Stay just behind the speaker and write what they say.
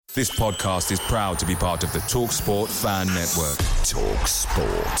This podcast is proud to be part of the TalkSport Fan Network.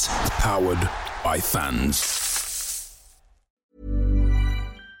 TalkSport. Powered by fans.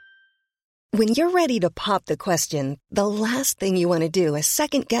 When you're ready to pop the question, the last thing you want to do is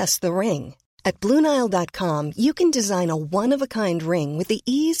second-guess the ring. At BlueNile.com, you can design a one-of-a-kind ring with the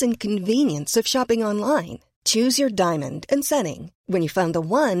ease and convenience of shopping online. Choose your diamond and setting. When you find the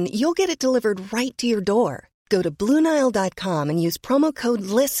one, you'll get it delivered right to your door. Go to BlueNile.com and use promo code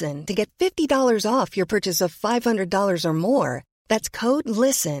LISTEN to get $50 off your purchase of $500 or more. That's code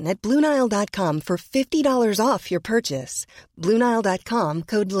LISTEN at BlueNile.com for $50 off your purchase. BlueNile.com,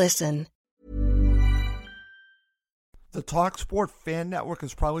 code LISTEN. The TalkSport Fan Network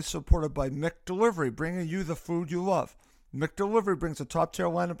is proudly supported by McDelivery, bringing you the food you love. McDelivery brings a top-tier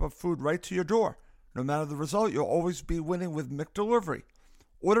lineup of food right to your door. No matter the result, you'll always be winning with McDelivery.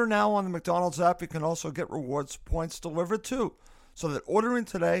 Order now on the McDonald's app. You can also get rewards points delivered too, so that ordering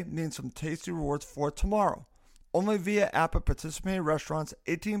today means some tasty rewards for tomorrow. Only via app at participating restaurants.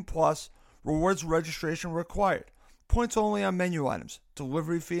 18 plus. Rewards registration required. Points only on menu items.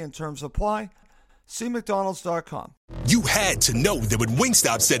 Delivery fee and terms apply. See McDonald's.com. You had to know that when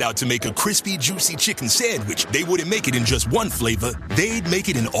Wingstop set out to make a crispy, juicy chicken sandwich, they wouldn't make it in just one flavor. They'd make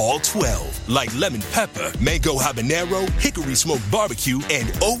it in all 12. Like lemon pepper, mango habanero, hickory smoked barbecue, and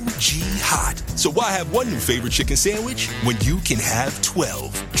OG hot. So why have one new favorite chicken sandwich when you can have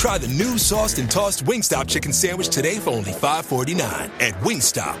 12? Try the new sauced and tossed Wingstop chicken sandwich today for only $5.49 at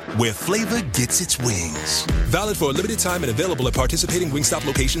Wingstop, where flavor gets its wings. Valid for a limited time and available at participating Wingstop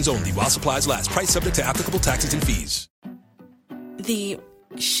locations only while supplies last. Price subject to applicable taxes and fees. The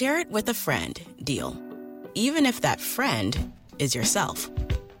share it with a friend deal. Even if that friend is yourself.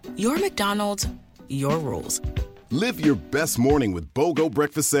 Your McDonald's, your rules. Live your best morning with BOGO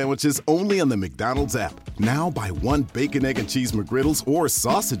breakfast sandwiches only on the McDonald's app. Now buy one bacon, egg, and cheese McGriddles or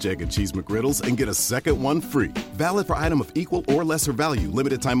sausage, egg, and cheese McGriddles and get a second one free. Valid for item of equal or lesser value.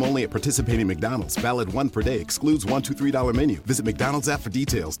 Limited time only at participating McDonald's. Valid one per day. Excludes $1, $2, $3 menu. Visit McDonald's app for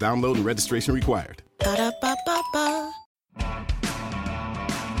details. Download and registration required. Ba-da-ba-ba-ba.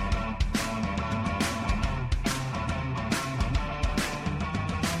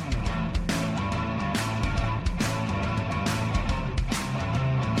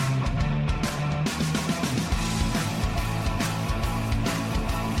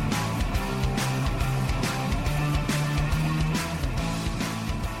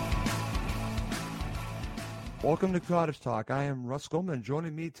 Welcome to Cottage Talk. I am Russ Goldman, and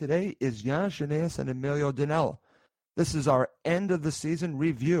joining me today is Giannis Janaeus and Emilio Danello. This is our end of the season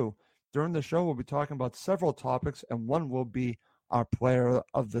review. During the show, we'll be talking about several topics, and one will be our player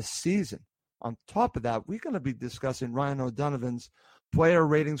of the season. On top of that, we're going to be discussing Ryan O'Donovan's player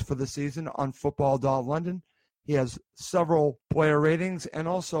ratings for the season on Football.London. He has several player ratings and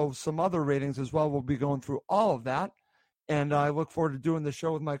also some other ratings as well. We'll be going through all of that. And I look forward to doing the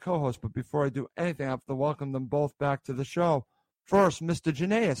show with my co-host. But before I do anything, I have to welcome them both back to the show. First, Mr.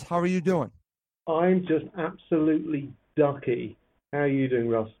 Janaeus, how are you doing? I'm just absolutely ducky. How are you doing,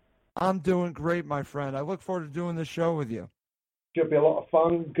 Russ? I'm doing great, my friend. I look forward to doing the show with you. Should be a lot of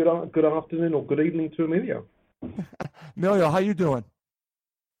fun. Good afternoon or good evening to Emilio. Emilio, how you doing?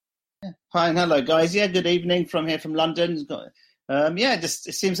 Hi and hello, guys. Yeah, good evening from here from London. It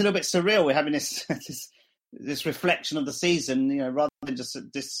seems a little bit surreal. We're having this reflection of the season, rather than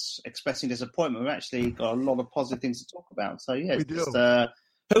just expressing disappointment. We've actually got a lot of positive things to talk about. So, yeah,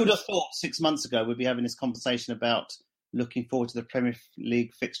 who would have thought 6 months ago we'd be having this conversation about looking forward to the Premier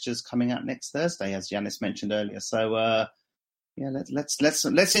League fixtures coming out next Thursday, as Giannis mentioned earlier. So,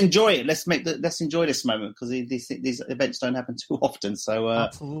 let's enjoy it. Let's enjoy this moment because these events don't happen too often. So,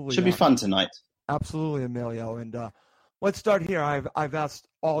 absolutely, should be fun tonight. Absolutely, Emilio. And let's start here. I've asked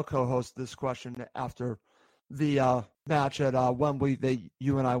all co-hosts this question after the match at Wembley that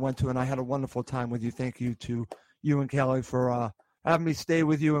you and I went to, and I had a wonderful time with you. Thank you to you and Kelly for having me stay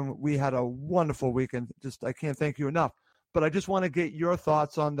with you, and we had a wonderful weekend. I can't thank you enough. But I just want to get your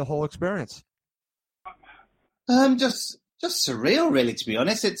thoughts on the whole experience. Just surreal, really, to be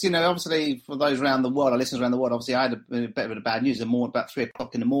honest. It's, obviously for those around the world, our listeners around the world, obviously I had a bit of bad news. About 3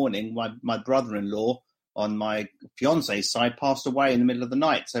 o'clock in the morning, my brother-in-law on my fiance's side passed away in the middle of the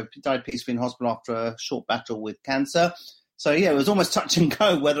night. So he died peacefully in hospital after a short battle with cancer. So, yeah, it was almost touch and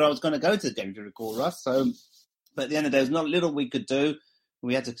go whether I was going to go to the game to recall Russ. So, but at the end of the day, there's not little we could do.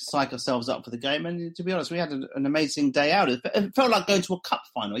 We had to psych ourselves up for the game. And to be honest, we had an amazing day out. It felt like going to a cup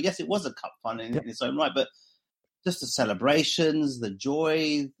final. Yes, it was a cup final in its own right, but just the celebrations, the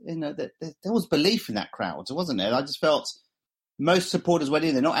joy, there was belief in that crowd, wasn't there? I just felt most supporters went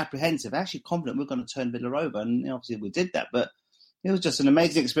in, they're not apprehensive, actually confident we're going to turn Villa over. And obviously we did that. But it was just an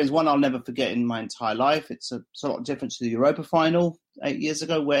amazing experience, one I'll never forget in my entire life. It's a lot different to the Europa final 8 years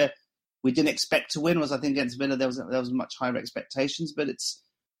ago, where we didn't expect to win. Was I think against Villa, there was much higher expectations, but it's,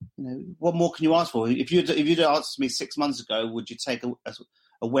 what more can you ask for? If you'd asked me 6 months ago, would you take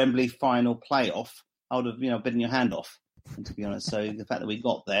a Wembley final playoff? I would have, bitten your hand off, to be honest. So the fact that we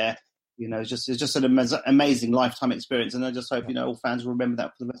got there, it's just an amazing lifetime experience, and I just hope all fans will remember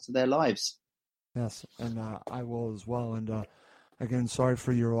that for the rest of their lives. Yes, and I will as well. And again, sorry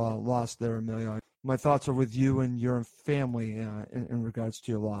for your loss there, Emilio. My thoughts are with you and your family in regards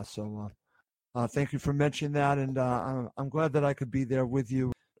to your loss. So thank you for mentioning that, and I'm glad that I could be there with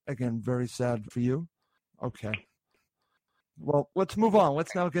you. Again, very sad for you. Okay. Well, let's move on.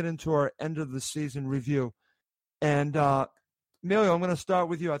 Let's now get into our end of the season review. And Emilio, I'm going to start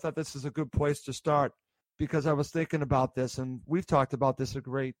with you. I thought this is a good place to start because I was thinking about this, and we've talked about this a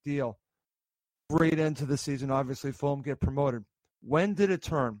great deal. Great end to the season. Obviously, Fulham get promoted. When did it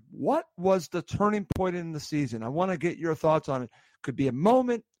turn? What was the turning point in the season? I want to get your thoughts on it. Could be a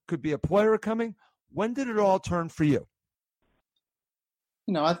moment, could be a player coming. When did it all turn for you?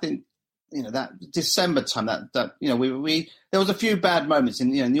 I think, that December time, that we there was a few bad moments in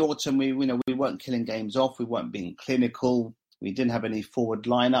the autumn. We weren't killing games off. We weren't being clinical. We didn't have any forward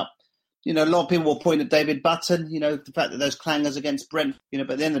lineup. A lot of people will point at David Button. The fact that those clangers against Brent. But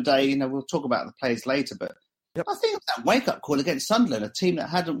at the end of the day, we'll talk about the players later. But yep. I think that wake up call against Sunderland, a team that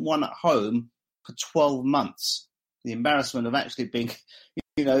hadn't won at home for 12 months. The embarrassment of actually being,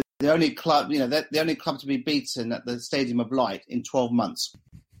 the only club, the only club to be beaten at the Stadium of Light in 12 months.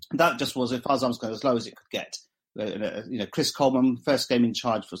 That just was, as far as I'm concerned, as low as it could get. Chris Coleman, first game in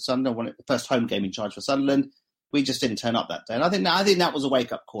charge for Sunderland, first home game in charge for Sunderland. We just didn't turn up that day. And I think that was a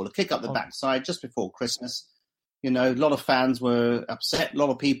wake-up call, a kick up the backside just before Christmas. A lot of fans were upset. A lot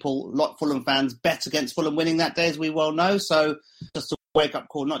of Fulham fans bet against Fulham winning that day, as we well know. So just a wake-up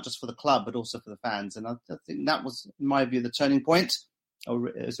call, not just for the club, but also for the fans. And I think that was, in my view, the turning point.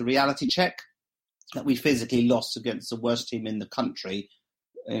 It was a reality check that we physically lost against the worst team in the country,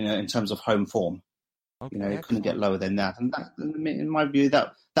 in terms of home form. Okay, it couldn't get lower than that. And that, in my view,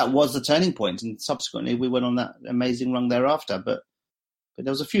 that was the turning point. And subsequently, we went on that amazing run thereafter. But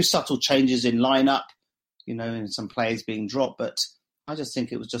there was a few subtle changes in lineup, and some players being dropped. But I just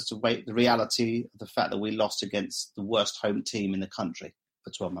think it was just the reality of the fact that we lost against the worst home team in the country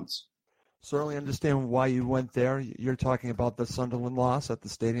for 12 months. Certainly understand why you went there. You're talking about the Sunderland loss at the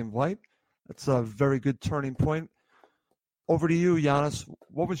Stadium of Light. That's a very good turning point. Over to you, Giannis.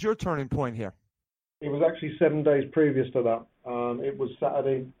 What was your turning point here? It was actually 7 days previous to that. It was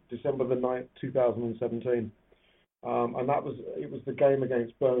Saturday, December the 9th, 2017. And it was the game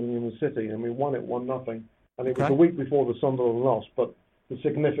against Birmingham City, and we won it 1-0. And it was the week before the Sunderland loss, but the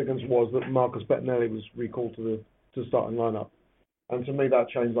significance was that Marcus Bettinelli was recalled to the starting lineup. And to me, that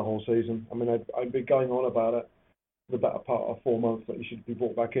changed the whole season. I mean, I'd been going on about it for the better part of 4 months that he should be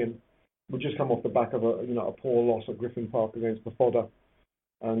brought back in. We just come off the back of a poor loss at Griffin Park against the Fodder.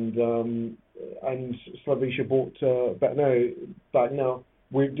 And Slavisha brought Bettinelli back. Now,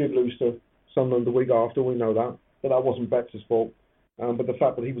 we did lose to Sunderland the week after, we know that, but that wasn't Betts' fault. But the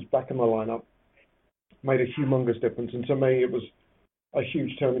fact that he was back in the lineup made a humongous difference. And to me, it was a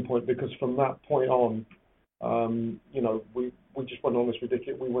huge turning point because from that point on, we just went on this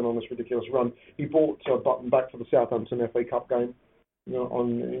ridiculous run. He brought Button back for the Southampton FA Cup game,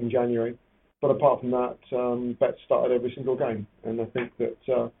 in January. But apart from that, Betts started every single game. And I think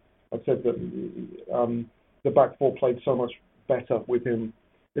that I said that the back four played so much better with him,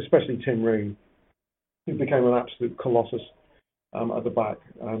 especially Tim Ream. He became an absolute colossus at the back.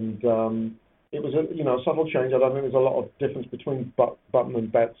 And it was a subtle change. I don't think there's a lot of difference between Button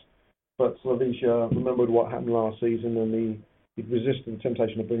and Betts. But Slavisha remembered what happened last season, and he resisted the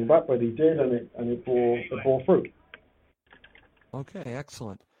temptation of bringing back, but he did, and it bore fruit. Okay,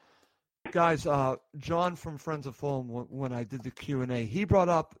 excellent. Guys, John from Friends of Fulham, when I did the Q&A, he brought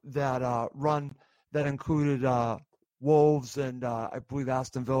up that run that included Wolves and I believe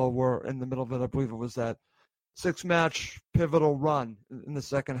Aston Villa were in the middle of it. I believe it was that 6-match pivotal run in the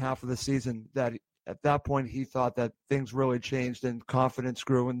second half of the season that at that point he thought that things really changed and confidence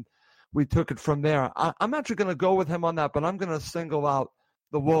grew, and we took it from there. I'm actually going to go with him on that, but I'm going to single out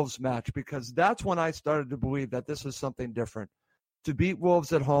the Wolves match because that's when I started to believe that this was something different. To beat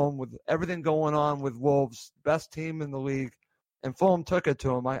Wolves at home with everything going on with Wolves, best team in the league, and Fulham took it to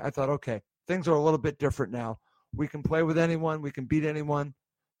them, I thought, okay, things are a little bit different now. We can play with anyone. We can beat anyone.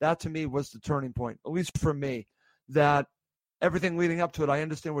 That, to me, was the turning point, at least for me, that everything leading up to it, I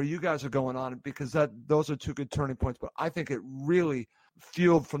understand where you guys are going on because those are two good turning points, but I think it really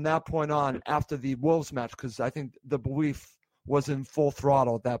fueled from that point on after the Wolves match because I think the belief was in full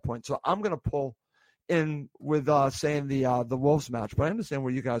throttle at that point. So I'm going to pull in with saying the Wolves match, but I understand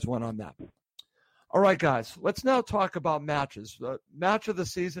where you guys went on that. All right, guys, let's now talk about matches. Match of the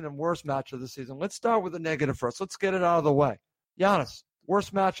season and worst match of the season. Let's start with the negative first. Let's get it out of the way. Giannis,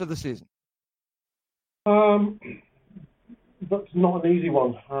 worst match of the season. That's not an easy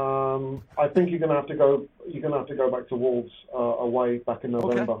one. I think you're going to have to go back to Wolves away back in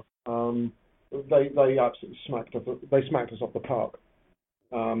November. Okay. They absolutely smacked us. They smacked us off the park.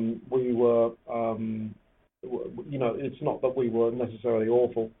 We were, it's not that we were necessarily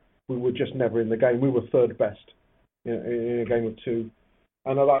awful. We were just never in the game. We were third best in a game of two,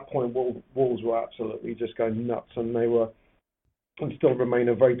 and at that point, Wolves were absolutely just going nuts, and they were, and still remain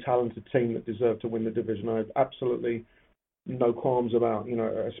a very talented team that deserved to win the division. I have absolutely no qualms about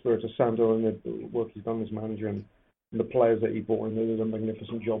Espirito Santo and the work he's done as manager and the players that he brought in. They did a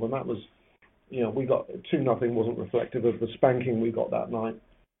magnificent job, and that was, we got 2-0 wasn't reflective of the spanking we got that night.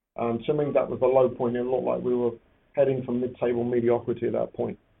 To me, that was the low point. It looked like we were heading for mid-table mediocrity at that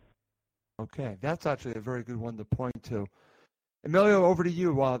point. Okay, that's actually a very good one to point to. Emilio, over to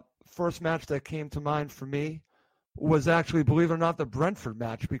you. First match that came to mind for me was actually, believe it or not, the Brentford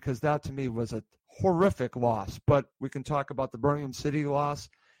match, because that to me was a horrific loss. But we can talk about the Birmingham City loss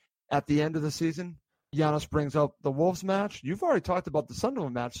at the end of the season. Giannis brings up the Wolves match. You've already talked about the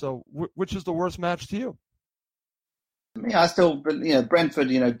Sunderland match, so which is the worst match to you? Yeah, I still, Brentford,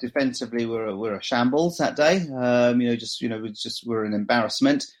 defensively we're a shambles that day. We're an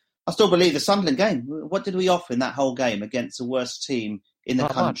embarrassment. I still believe the Sunderland game. What did we offer in that whole game against the worst team in the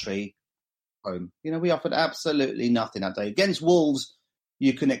country? Home. We offered absolutely nothing that day. Against Wolves,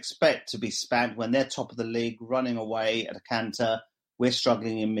 you can expect to be spanked when they're top of the league, running away at a canter. We're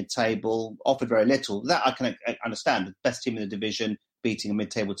struggling in mid-table, offered very little. That I can understand. The best team in the division beating a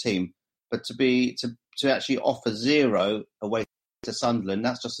mid-table team. But to actually offer zero away to Sunderland,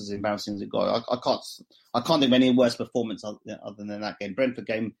 that's just as embarrassing as it got. I can't think of any worse performance other than that game. Brentford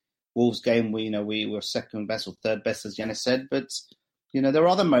game, Wolves game, we were second best or third best, as Giannis said. But there were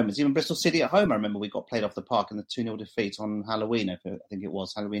other moments. Even Bristol City at home, I remember we got played off the park in the 2-0 defeat on Halloween. I think it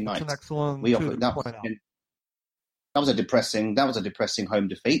was Halloween night. That's an excellent that was a depressing home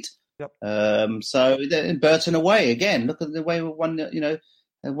defeat. Yep. So Burton away again. Look at the way we won.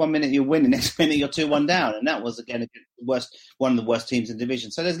 1 minute you're winning, next minute you're 2-1 down, and that was again one of the worst teams in the division.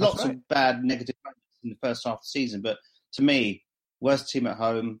 So there's lots of bad negative moments in the first half of the season. But to me, worst team at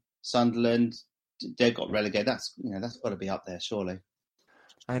home, Sunderland, they got relegated. That's got to be up there, surely.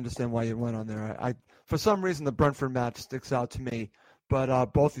 I understand why you went on there. I for some reason the Brentford match sticks out to me, but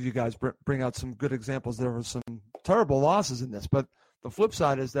both of you guys bring out some good examples. There were some terrible losses in this, but the flip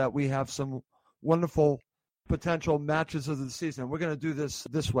side is that we have some wonderful potential matches of the season. We're going to do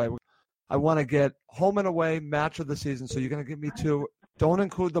this way. I want to get home and away match of the season, so you're going to give me two. Don't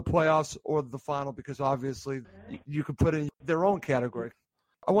include the playoffs or the final, because obviously you could put in their own category.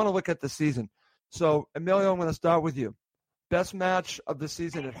 I want to look at the season. So, Emilio, I'm going to start with you. Best match of the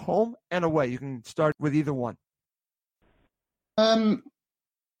season at home and away. You can start with either one.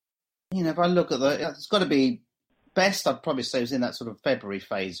 If I look at it's got to be best. I'd probably say it was in that sort of February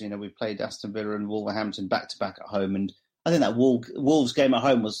phase. We played Aston Villa and Wolverhampton back-to-back at home, and I think that Wolves game at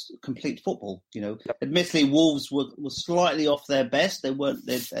home was complete football. Admittedly, Wolves were slightly off their best. They'd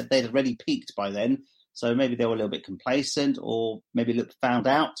already peaked by then, so maybe they were a little bit complacent, or maybe looked found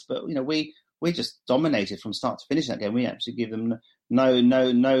out. But we just dominated from start to finish that game. We actually gave them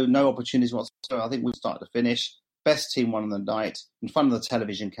no opportunities whatsoever. I think we started to finish. Best team won on the night, in front of the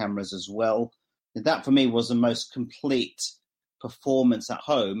television cameras as well. That, for me, was the most complete performance at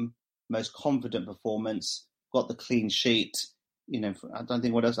home, most confident performance, got the clean sheet. I don't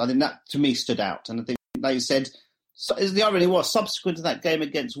think what else. I think that, to me, stood out. And I think, like you said, the irony was, subsequent to that game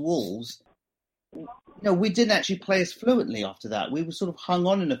against Wolves, we didn't actually play as fluently after that. We were sort of hung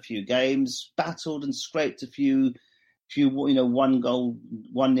on in a few games, battled and scraped a few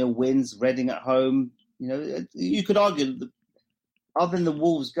 1-0 wins, Reading at home. You could argue that other than the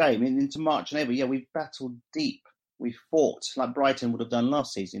Wolves game into March and April, we battled deep. We fought like Brighton would have done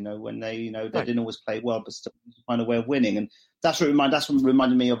last season, when they didn't always play well, but still find a way of winning. And that's what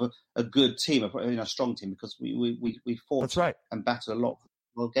reminded me of a good team, a strong team, because we fought and battled a lot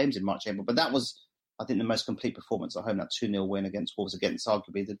of games in March, April. But that was, I think, the most complete performance at home, that 2-0 win against Wolves, against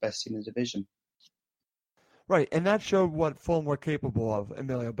arguably the best team in the division. Right, and that showed what Fulham were capable of,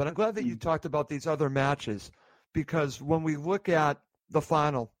 Emilio. But I'm glad that you talked about these other matches, because when we look at the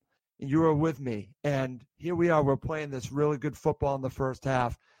final, you were with me, and here we are, we're playing this really good football in the first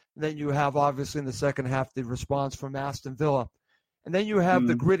half. And then you have, obviously, in the second half, the response from Aston Villa. And then you have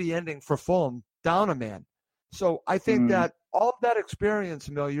the gritty ending for Fulham, down a man. So I think that all of that experience,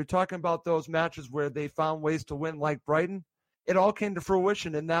 Emil, you're talking about those matches where they found ways to win like Brighton, it all came to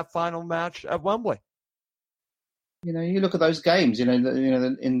fruition in that final match at Wembley. You know, you look at those games, in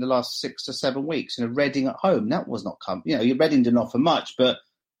the last 6 to 7 weeks, Reading at home, that was not Reading didn't offer much, but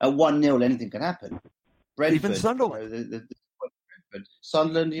at 1-0, anything can happen. Brentford, even Sunderland. Brentford.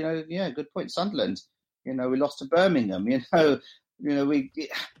 Sunderland, good point. Sunderland, we lost to Birmingham, we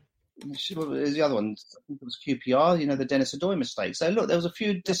there's the other one, I think it was QPR, the Dennis Odoi mistake. So look, there was a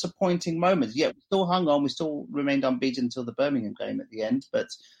few disappointing moments. Yet we still hung on, we still remained unbeaten until the Birmingham game at the end, but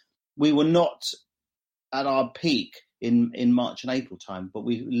we were not at our peak in March and April time, but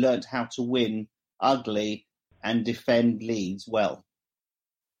we learned how to win ugly and defend leads well.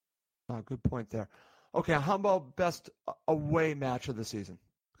 Oh, good point there. Okay, how about best away match of the season?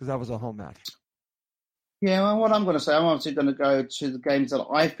 Because that was a home match. Yeah, well, what I'm going to say, I'm obviously going to go to the games that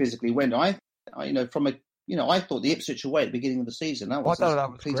I physically went. I thought the Ipswich away at the beginning of the season, that was a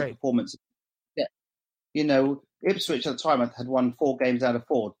complete performance. Yeah. Ipswich at the time had won 4 games out of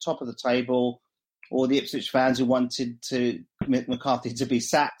 4, top of the table. All the Ipswich fans who wanted McCarthy to be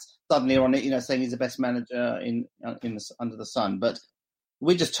sacked suddenly are on it, saying he's the best manager under the sun. But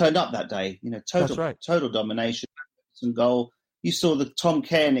we just turned up that day, total domination, and goal. You saw the Tom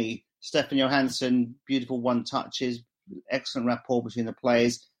Cairney, Stefan Johansson, beautiful one touches, excellent rapport between the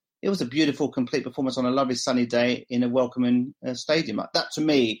players. It was a beautiful, complete performance on a lovely sunny day in a welcoming stadium. That to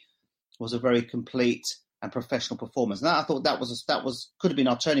me was a very complete and professional performance. And I thought that could have been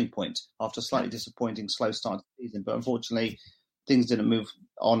our turning point after a slightly disappointing slow start to the season. But unfortunately, things didn't move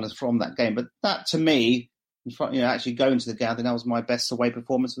on from that game. But that to me, actually going to the Gathering, that was my best away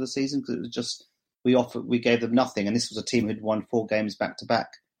performance of the season, because it was just we gave them nothing, and this was a team who'd won 4 games back to back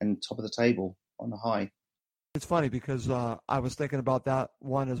and top of the table on a high. It's funny because I was thinking about that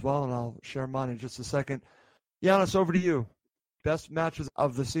one as well, and I'll share mine in just a second. Giannis, over to you. Best matches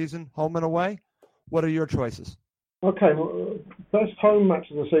of the season, home and away. What are your choices? Okay, well, best home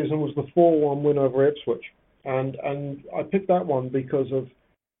match of the season was the 4-1 win over Ipswich, and I picked that one because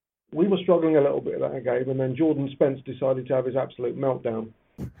we were struggling a little bit in that game, and then Jordan Spence decided to have his absolute meltdown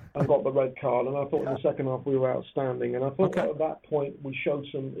and got the red card. And I thought in the second half we were outstanding, and I thought at that point we showed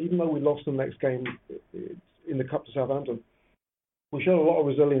some, even though we lost the next game in the Cup to Southampton, we showed a lot of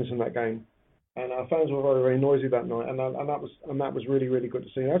resilience in that game. And our fans were very, very noisy that night, and that was really, really good to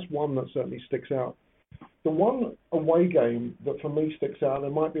see. That's one that certainly sticks out. The one away game that for me sticks out, and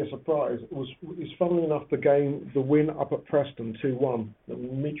it might be a surprise, is funnily enough the win up at Preston 2-1.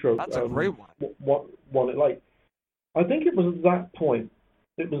 Mitro, that's a great one. Won it late. I think it was at that point,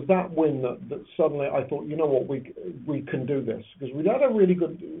 it was that win that suddenly I thought, you know what, we can do this, because we'd had a really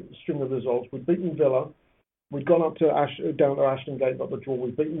good string of results. We'd beaten Villa, we'd gone up to down to Ashton Gate, got the draw.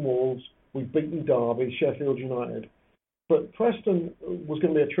 We'd beaten Wolves. We've beaten Derby, Sheffield United. But Preston was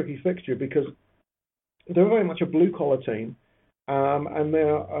going to be a tricky fixture because they're very much a blue-collar team, and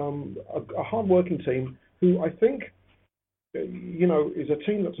they're a hard-working team who I think, is a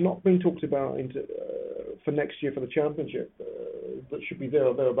team that's not been talked about for next year for the Championship, that should be there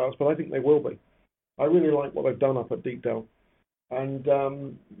or thereabouts, but I think they will be. I really like what they've done up at Deepdale. And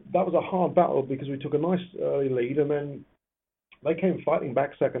that was a hard battle because we took a nice early lead, and then they came fighting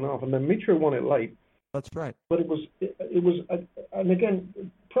back second half, and then Mitro won it late. That's right. But it was, and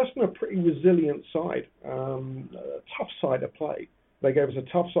again, Preston are a pretty resilient side, a tough side to play. They gave us a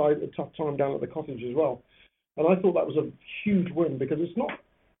tough time down at the Cottage as well, and I thought that was a huge win because it's not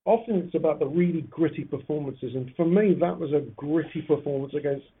often it's about the really gritty performances, and for me that was a gritty performance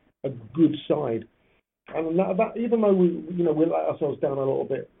against a good side, and that even though we let ourselves down a little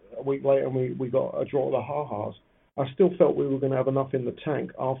bit a week later and we got a draw at the Ha-Ha's, I still felt we were going to have enough in the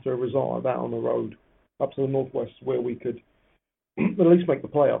tank after a result like that on the road up to the northwest where we could at least make the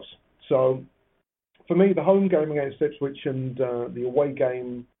playoffs. So for me, the home game against Ipswich and the away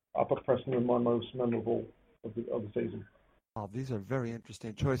game up at Preston are my most memorable of the season. Oh, these are very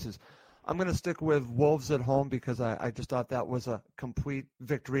interesting choices. I'm going to stick with Wolves at home because I just thought that was a complete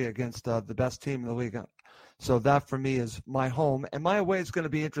victory against the best team in the league. So that for me is my home. And my away is going to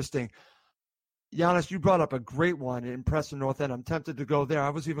be interesting. Giannis, you brought up a great one in Preston North End. I'm tempted to go there. I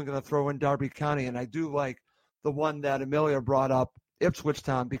was even going to throw in Derby County, and I do like the one that Amelia brought up, Ipswich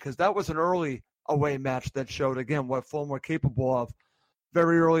Town, because that was an early away match that showed, again, what Fulham were capable of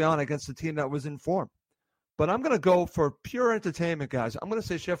very early on against a team that was in form. But I'm going to go for pure entertainment, guys. I'm going to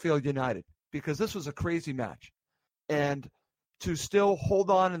say Sheffield United because this was a crazy match. And to still hold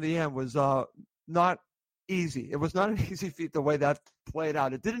on in the end was not easy. It was not an easy feat the way that played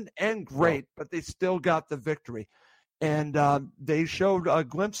out. It didn't end great, but they still got the victory. And they showed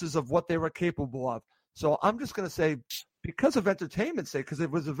glimpses of what they were capable of. So I'm just going to say, because of entertainment's sake, because it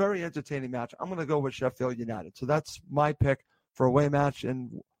was a very entertaining match, I'm going to go with Sheffield United. So that's my pick for away match,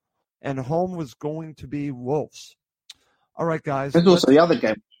 and home was going to be Wolves. All right, guys. There's also the other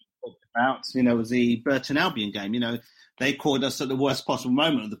game we talked about, was the Burton Albion game. They caught us at the worst possible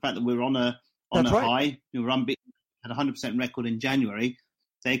moment of the fact that we were on a high. We were unbeaten, had a 100% record in January.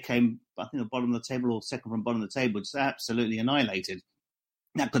 They came, I think, the bottom of the table or second from bottom of the table, just absolutely annihilated.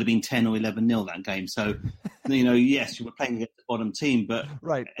 That could have been 10 or 11-0 that game. So, yes, you were playing against the bottom team, but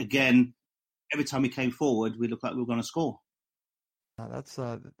again, every time we came forward, we looked like we were going to score. That's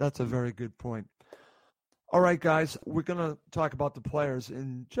a very good point. All right, guys, we're going to talk about the players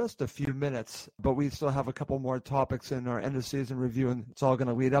in just a few minutes, but we still have a couple more topics in our end-of-season review, and it's all going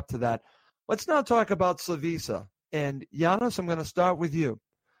to lead up to that. Let's now talk about Slavisa. And, Giannis, I'm going to start with you.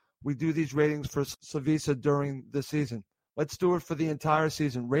 We do these ratings for Slavisa during the season. Let's do it for the entire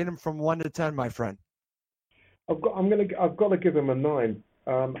season. Rate him from 1 to 10, my friend. I've got to give him a 9,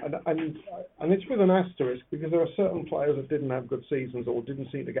 and it's with an asterisk because there are certain players that didn't have good seasons or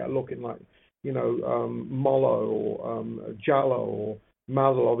didn't seem to get a look in, like Molo or Jallo or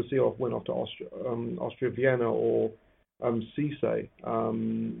Mazal, obviously went off to Austria Vienna, or Cisse.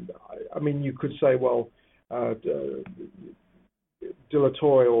 I mean, you could say, well, De La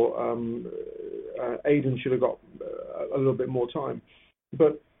Torre or Aiden should have got a little bit more time.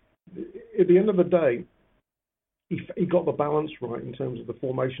 But at the end of the day, he got the balance right in terms of the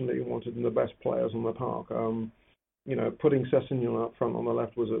formation that he wanted and the best players on the park. Putting Sessegnon up front on the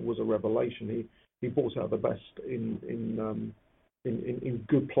left was a revelation. He brought out the best in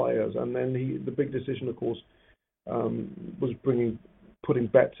good players, and then the big decision, of course, was putting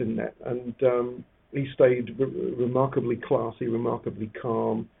Betts in net, and he stayed remarkably classy, remarkably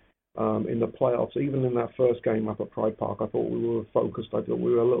calm in the playoffs. Even in that first game up at Pride Park, I thought we were focused. I thought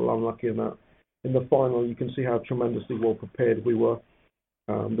we were a little unlucky in that. In the final, you can see how tremendously well prepared we were.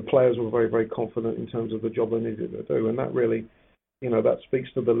 The players were very, very confident in terms of the job they needed to do, and that really, that speaks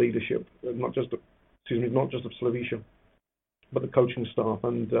to the leadership, not just of Slavisa, but the coaching staff,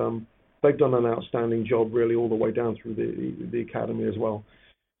 and they've done an outstanding job, really, all the way down through the academy as well.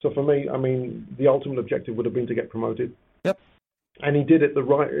 So for me, I mean, the ultimate objective would have been to get promoted. Yep. And he did it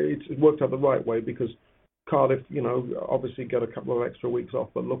it worked out the right way, because Cardiff, obviously got a couple of extra weeks off,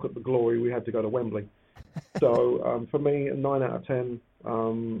 but look at the glory we had to go to Wembley. So for me, a 9 out of 10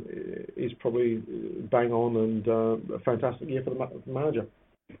 is probably bang on, and a fantastic year for the manager.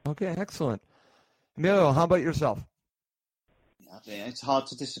 Okay, excellent. Emilio, how about yourself? I think it's hard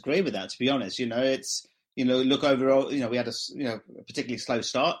to disagree with that, to be honest. It's look overall. We had a particularly slow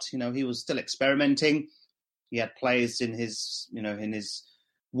start. He was still experimenting. He had players in his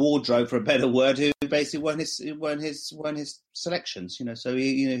wardrobe, for a better word, who basically weren't his selections. So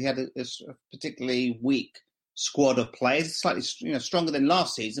he had a particularly weak squad of players, slightly stronger than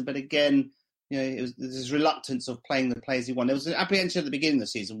last season, but again, it was this reluctance of playing the players he wanted. There was an apprehension at the beginning of the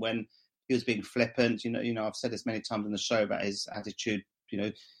season when he was being flippant. I've said this many times on the show about his attitude.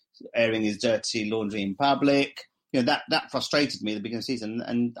 Airing his dirty laundry in public. That frustrated me at the beginning of the season,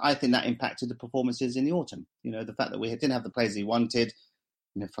 and I think that impacted the performances in the autumn. The fact that we didn't have the players he wanted.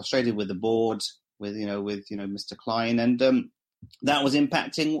 Frustrated with the board, with Mr. Klein, and that was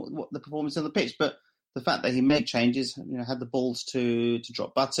impacting the performance on the pitch. But the fact that he made changes, had the balls to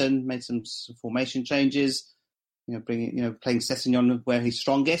drop Button, made some formation changes, playing Sessegnon where he's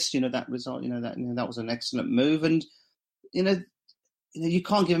strongest. That result, that was an excellent move, and you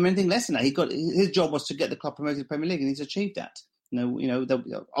can't give him anything less than that. His job was to get the club promoted to the Premier League, and he's achieved that.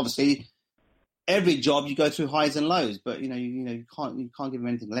 Obviously. Every job you go through highs and lows, but you can't give him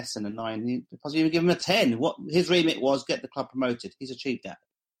anything less than a 9. You possibly even give him a 10. What his remit was, get the club promoted. He's achieved that.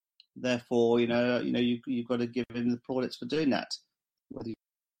 Therefore, you've got to give him the plaudits for doing that. Whether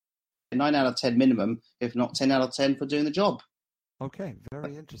 9 out of 10 minimum, if not 10 out of 10 for doing the job. Okay,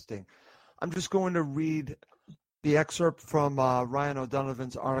 very interesting. I'm just going to read the excerpt from Ryan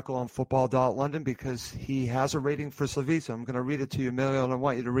O'Donovan's article on Football.London because he has a rating for Slavisa. I'm going to read it to you, Emilio, and I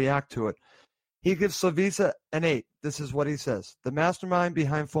want you to react to it. He gives Slavisa an 8. This is what he says. The mastermind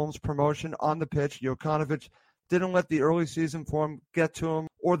behind Fulham's promotion on the pitch, Jokanovic, didn't let the early season form get to him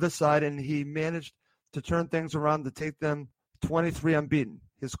or the side, and he managed to turn things around to take them 23 unbeaten.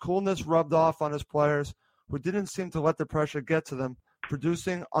 His coolness rubbed off on his players, who didn't seem to let the pressure get to them,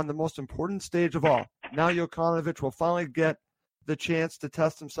 producing on the most important stage of all. Now Jokanovic will finally get the chance to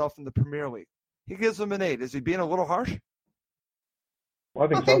test himself in the Premier League. He gives him an 8. Is he being a little harsh? Well,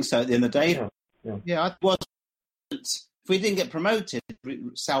 I think so at the end of the day. Yeah, I was. If we didn't get promoted,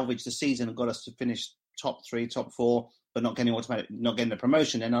 salvage the season and got us to finish top 3, top 4, but not getting the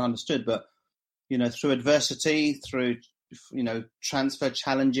promotion, then I understood. But through adversity, through, transfer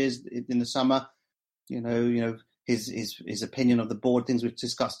challenges in the summer, his opinion of the board, things we've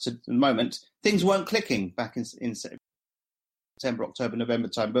discussed at the moment, things weren't clicking back in September, October, November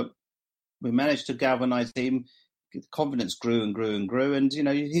time, but we managed to galvanise him. Confidence grew and grew and grew, and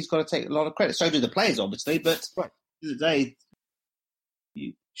he's got to take a lot of credit. So do the players, obviously, but at the end of the day,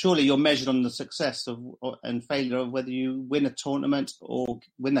 surely you're measured on the success and failure of whether you win a tournament or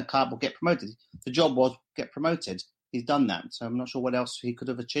win the cup or get promoted. The job was get promoted. He's done that, so I'm not sure what else he could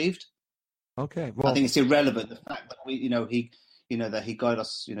have achieved. Okay, well, I think it's irrelevant the fact that that he got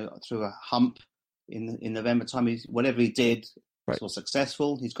us through a hump in November time. Whatever he did was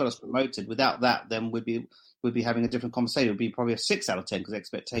successful. He's got us promoted. Without that, then we'd be having a different conversation. It would be probably a 6 out of 10 because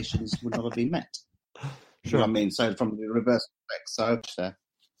expectations would not have been met. Sure. You know what I mean? So from the reverse effect. So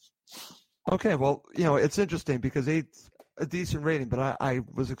okay, well, it's interesting because 8's a decent rating, but I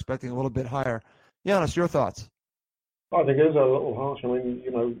was expecting a little bit higher. Giannis, your thoughts? I think it is a little harsh. I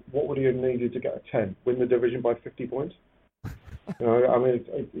mean, what would he have needed to get a 10? Win the division by 50 points? I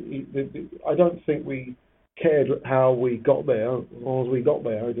don't think we cared how we got there. As long as we got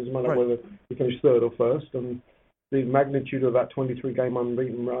there, it doesn't matter whether we finished third or first. And the magnitude of that 23-game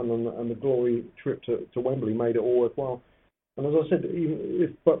unbeaten run and the glory trip to Wembley made it all worthwhile. And as I said,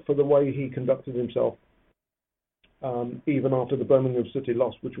 but for the way he conducted himself, even after the Birmingham City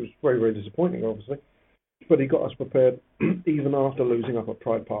loss, which was very, very disappointing, obviously, but he got us prepared even after losing up at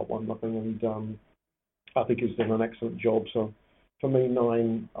Pride Park 1-0, and I think he's done an excellent job. So for me,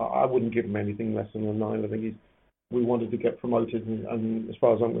 9, I wouldn't give him anything less than a 9. I think we wanted to get promoted, and as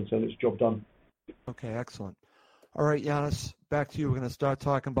far as I'm concerned, it's job done. Okay, excellent. All right, Giannis, back to you. We're going to start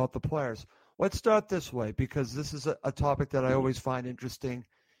talking about the players. Let's start this way because this is a topic that I always find interesting.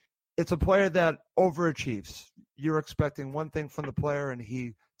 It's a player that overachieves. You're expecting one thing from the player, and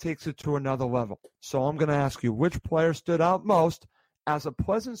he takes it to another level. So I'm going to ask you, which player stood out most as a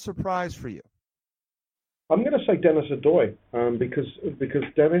pleasant surprise for you? I'm going to say Denis Odoi because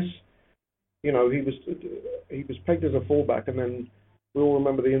Denis, he was pegged as a fullback, and then we all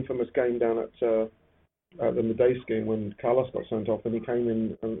remember the infamous game down at the Medeski when Carlos got sent off, and he came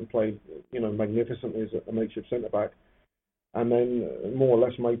in and played magnificently as a makeshift centre back, and then more or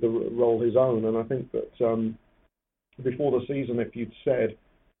less made the role his own. And I think that before the season, if you'd said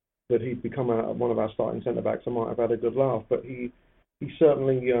that he'd become one of our starting centre backs, I might have had a good laugh. But he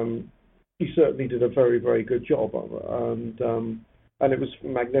certainly did a very, very good job, and it was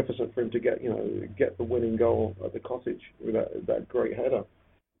magnificent for him to get the winning goal at the Cottage with that great header.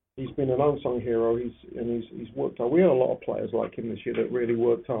 He's been an unsung hero. He's worked hard. We had a lot of players like him this year that really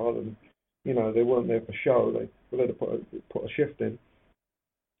worked hard, and they weren't there for show. They were there to put a shift in.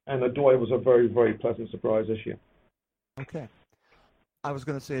 And Odoi was a very, very pleasant surprise this year. Okay. I was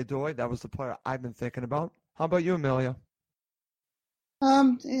going to say Odoi. That was the player I've been thinking about. How about you, Emilio?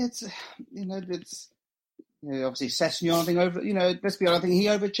 It's obviously Sessegnon. I think let's be honest, I think he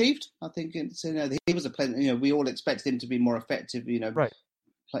overachieved. I think he was a pleasant. We all expected him to be more effective.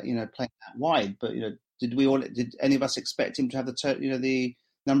 Playing that wide. But did any of us expect him to have the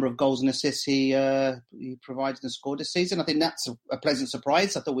number of goals and assists he provided and scored this season? I think that's a pleasant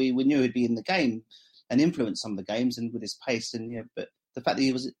surprise. I thought we knew he'd be in the game and influence some of the games and with his pace but the fact that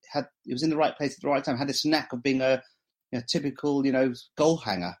he was in the right place at the right time, had this knack of being a typical goal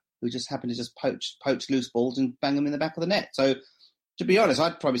hanger who just happened to just poach loose balls and bang them in the back of the net. So to be honest,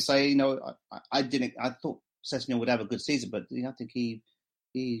 I'd probably say I thought Sessegnon would have a good season, but I think he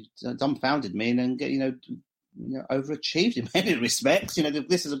dumbfounded me and overachieved in many respects.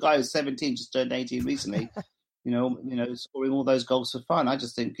 This is a guy who's 17, just turned 18 recently. Scoring all those goals for fun. I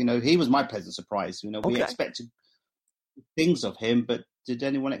just think he was my pleasant surprise. We expected things of him, but did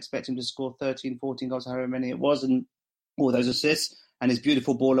anyone expect him to score 13, 14 goals, however many it was, and all those assists and his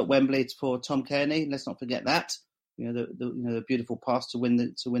beautiful ball at Wembley for Tom Kearney? Let's not forget that. The beautiful pass to win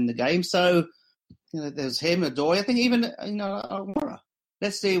the game. So there's him, Odoi. I think even Almora.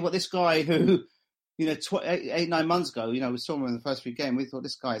 Let's see what this guy who, 8-9 months ago, we saw him in the first few games. We thought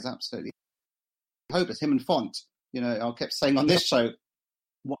this guy is absolutely hopeless. Him and Font. I kept saying on this show,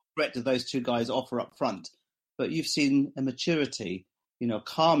 what threat do those two guys offer up front? But you've seen a maturity,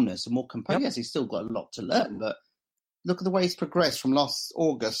 calmness, and more composure. Yes, he's still got a lot to learn, but look at the way he's progressed from last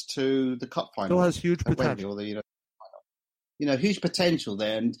August to the cup final. Still has huge potential. Huge potential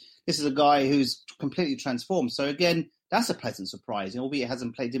there. And this is a guy who's completely transformed. So again, that's a pleasant surprise. Albeit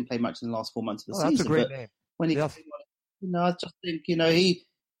didn't play much in the last 4 months of the season. That's a great name. When he, I just think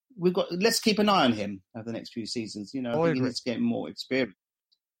let's keep an eye on him over the next few seasons. I think he needs to get more experience.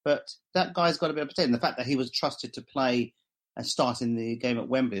 But that guy's got a bit of potential. The fact that he was trusted to play and starting the game at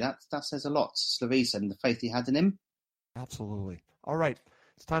Wembley. That says a lot. Slavisa and the faith he had in him. Absolutely. All right.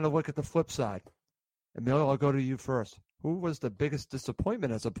 It's time to look at the flip side. Emilio, I'll go to you first. Who was the biggest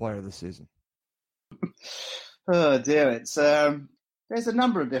disappointment as a player this season? Oh dear, it's there's a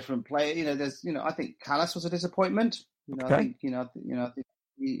number of different players. I think Callas was a disappointment. Okay. I think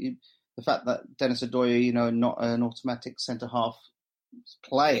the fact that Denis Odoi, not an automatic centre half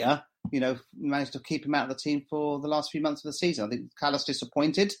player, managed to keep him out of the team for the last few months of the season. I think Callas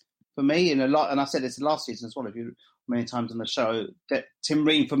disappointed for me and I've said this last season as well. Many times on the show, that Tim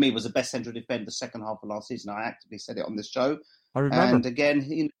Ream for me was the best central defender the second half of last season. I actively said it on this show. I remember. And again,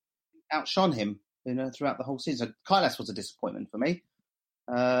 he outshone him, throughout the whole season. So Kailas was a disappointment for me.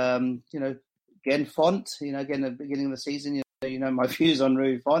 Again, Font, again, at the beginning of the season, my views on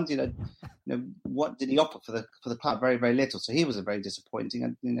Rui Font, what did he offer for the club? Very, very little. So he was a very disappointing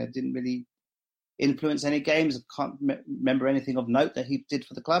and, didn't really influence any games. I can't remember anything of note that he did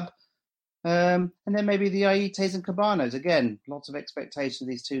for the club. And then maybe the Aites and Cabanos. Again, lots of expectation of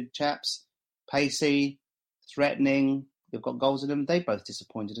these two chaps. Pacey, threatening. They've got goals in them. They both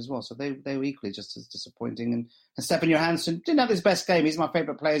disappointed as well. So they were equally just as disappointing. And Stefan Johansson didn't have his best game. He's my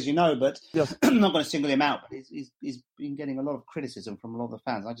favourite player, as you know, but yes. I'm not going to single him out. But he's been getting a lot of criticism from a lot of the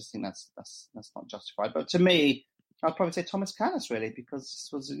fans. I just think that's not justified. But to me, I'd probably say Thomas Callas, really, because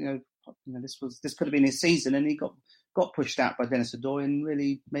this could have been his season, and he got pushed out by Denis Odoi and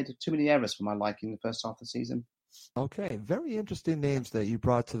really made too many errors for my liking in the first half of the season. Okay, very interesting names that you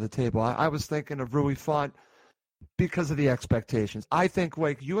brought to the table. I was thinking of Rui Font because of the expectations. I think,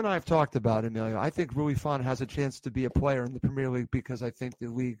 like you and I have talked about, Emilio, I think Rui Font has a chance to be a player in the Premier League because I think the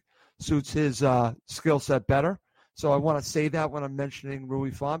league suits his skill set better. So I want to say that when I'm mentioning Rui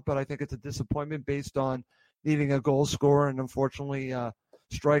Font, but I think it's a disappointment based on needing a goal scorer, and unfortunately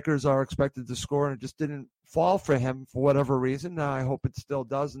strikers are expected to score, and it just didn't fall for him for whatever reason. Now, I hope it still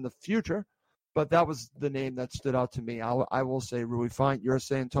does in the future, but that was the name that stood out to me. I will say Rui Font. You're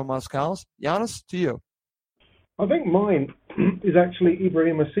saying Tomas Callas. Giannis, to you. I think mine is actually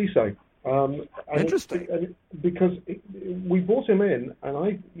Ibrahima Cisse. Interesting. Because we brought him in, and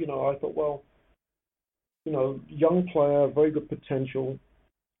I thought, well, young player, very good potential,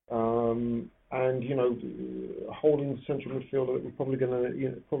 and holding central midfielder that we're probably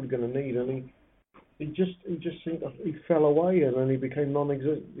going to need, and he just seemed he fell away, and then he became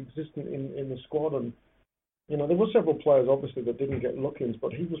non-existent in the squad. And there were several players obviously that didn't get look-ins,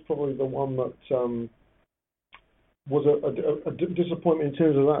 but he was probably the one that was a disappointment in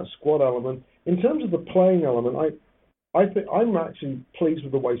terms of that squad element. In terms of the playing element, I think I'm actually pleased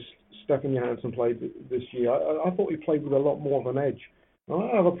with the way Stefan Johansson played this year. I thought he played with a lot more of an edge. I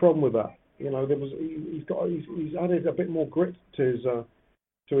don't have a problem with that. He's added a bit more grit to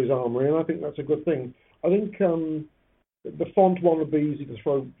his armoury, and I think that's a good thing. I think the Font one would be easy to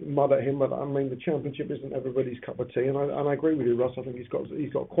throw mud at him, but I mean the Championship isn't everybody's cup of tea, and I agree with you, Russ. I think he's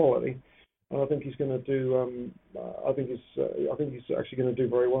got quality, and I think he's going to do. I think he's actually going to do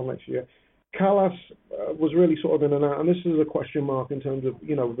very well next year. Callas was really sort of in and out, and this is a question mark in terms of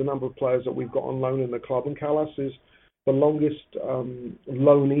the number of players that we've got on loan in the club, and Callas is the longest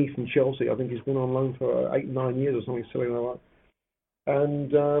loanee from Chelsea. I think he's been on loan for 8-9 years or something silly like that.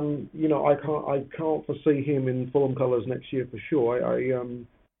 And I can't foresee him in Fulham colours next year for sure.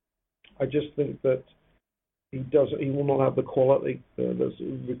 I just think that he will not have the quality that's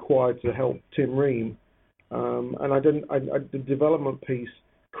required to help Tim Ream. And the development piece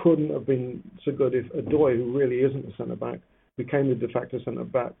couldn't have been so good if Odoi, who really isn't a centre back, became the de facto centre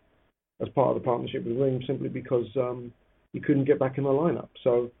back as part of the partnership with Ream, simply because he couldn't get back in the lineup.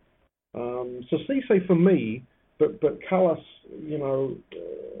 So Cisse for me, but Callas,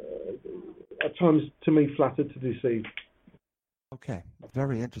 at times to me flattered to deceive. Okay,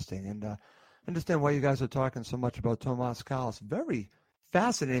 very interesting, and I understand why you guys are talking so much about Tomas Callas. Very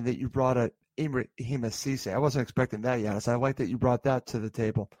fascinating that you brought up Ibrahima Cisse. I wasn't expecting that, Giannis. I like that you brought that to the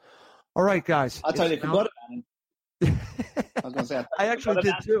table. All right, guys. I totally forgot about him. I was going to say, I actually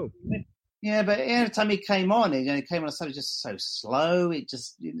did too. Yeah, but every time he came on, he came on a side just so slow. It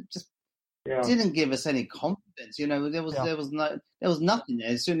just didn't give us any confidence. There was nothing there.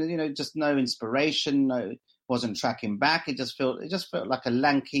 As soon as just no inspiration. No, wasn't tracking back. It just felt like a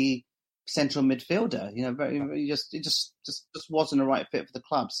lanky central midfielder. It just wasn't the right fit for the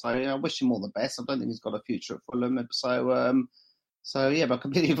club. So I wish him all the best. I don't think he's got a future at Fulham. So yeah, but I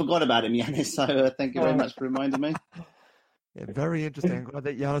completely forgot about him, Giannis. So thank you very much for reminding me. Yeah, very interesting. I'm glad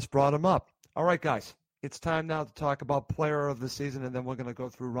that Giannis brought him up. All right, guys. It's time now to talk about player of the season, and then we're going to go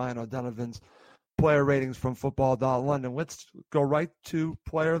through Ryan O'Donovan's player ratings from Football.London. Let's go right to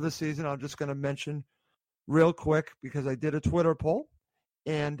player of the season. I'm just going to mention real quick because I did a Twitter poll,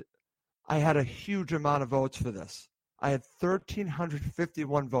 and I had a huge amount of votes for this. I had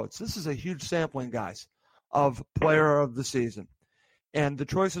 1,351 votes. This is a huge sampling, guys, of player of the season. And the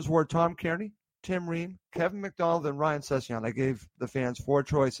choices were Tom Kearney, Tim Ream, Kevin McDonald, and Ryan Sessegnon. I gave the fans 4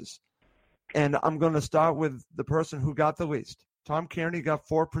 choices. And I'm going to start with the person who got the least. Tom Kearney got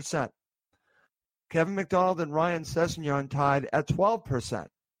 4%. Kevin McDonald and Ryan Sessegnon tied at 12%.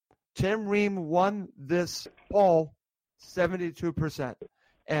 Tim Ream won this poll 72%.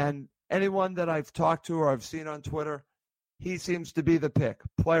 And anyone that I've talked to or I've seen on Twitter, he seems to be the pick,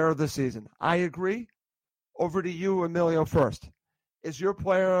 player of the season. I agree. Over to you, Emilio, first. Is your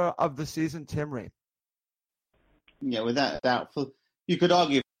player of the season Tim Ream? Yeah, without doubt. You could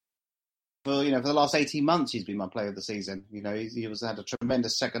argue for the last 18 months he's been my player of the season. He had a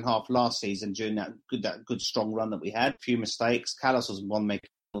tremendous second half last season during that good strong run that we had. A few mistakes. Callas was one making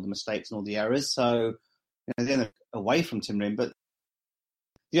all the mistakes and all the errors. So then away from Tim Ream. But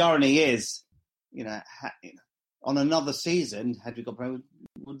the irony is, on another season, had we got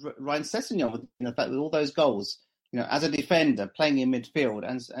would Ryan Sessegnon with with all those goals, as a defender playing in midfield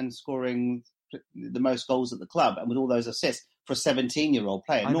and scoring the most goals at the club and with all those assists for a 17-year-old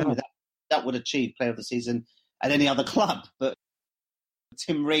player. Normally that would achieve player of the season at any other club. But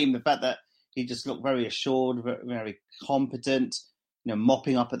Tim Ream, the fact that he just looked very assured, very, very competent,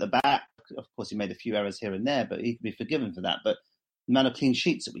 mopping up at the back. Of course, he made a few errors here and there, but he could be forgiven for that. But the amount of clean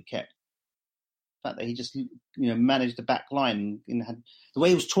sheets that we kept, the fact that he just managed the back line and had the way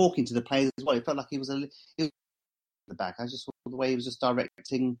he was talking to the players as well. It felt like he was the back. I just saw the way he was just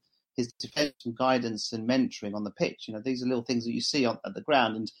directing his defence and guidance and mentoring on the pitch. These are little things that you see at the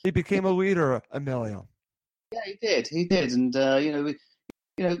ground. And he became a leader, Emilio. Yeah, he did. And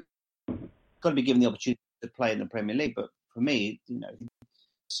got to be given the opportunity to play in the Premier League. But for me, he's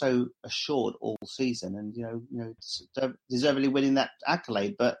so assured all season, and deservedly winning that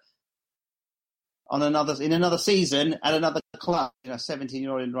accolade. But in another season at another club,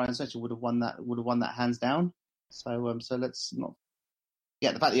 17-year-old Ryan Sessegnon would have won that hands down. So let's not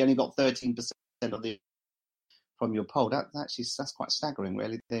forget the fact that he only got 13% from your poll. That's quite staggering,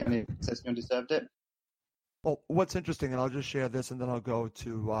 really. Sessegnon deserved it. Well, what's interesting, and I'll just share this, and then I'll go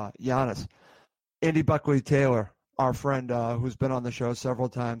to Giannis. Andy Buckley-Taylor, our friend who's been on the show several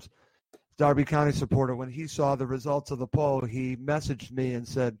times, Derby County supporter, when he saw the results of the poll, he messaged me and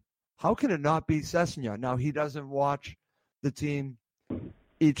said, how can it not be Sessegnon? Now, he doesn't watch the team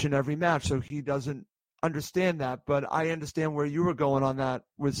each and every match, so he doesn't understand that, but I understand where you were going on that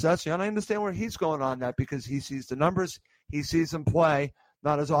with Sessegnon. I understand where he's going on that because he sees the numbers, he sees them play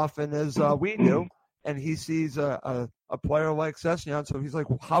not as often as we do, and he sees a player like Sessegnon, so he's like,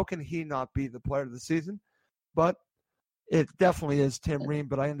 well, how can he not be the player of the season? But it definitely is Tim Ream,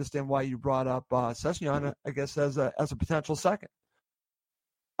 but I understand why you brought up Sessegnon, I guess, as a potential second.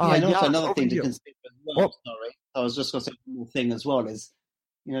 And also another thing to consider as well, sorry, I was just going to say one more thing as well is,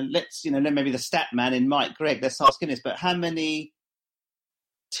 maybe the stat man in Mike Gregg, let's ask him this, but how many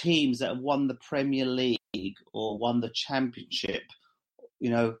teams that have won the Premier League or won the Championship,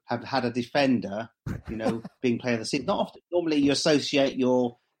 have had a defender, being player of the season? Not often. Normally you associate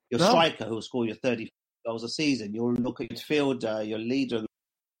your striker who will score your 30 goals a season. You'll look at your midfielder, your leader.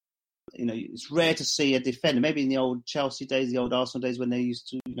 It's rare to see a defender, maybe in the old Chelsea days, the old Arsenal days when they used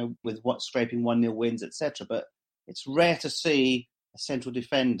to, with scraping 1-0 wins, etc. But it's rare to see a central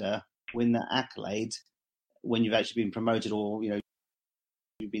defender win that accolade when you've actually been promoted or,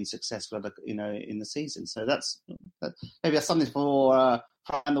 you've been successful, in the season. So maybe that's something for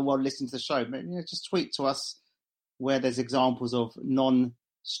around the world listening to the show. Maybe, just tweet to us where there's examples of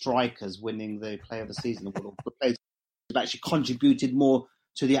non-strikers winning the player of the season or the players have actually contributed more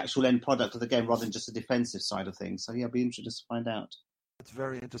to the actual end product of the game rather than just the defensive side of things. So, I'd be interested to find out. It's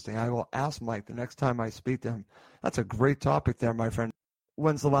very interesting. I will ask Mike the next time I speak to him. That's a great topic there, my friend.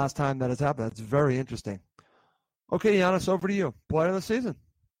 When's the last time that has happened? That's very interesting. Okay, Giannis, over to you. Player of the season.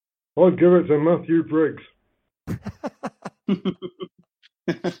 I'd give it to Matthew Briggs.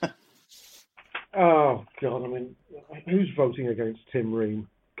 Oh, God. I mean, who's voting against Tim Ream?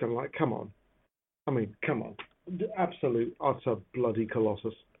 Come on. I mean, come on. Absolute, utter bloody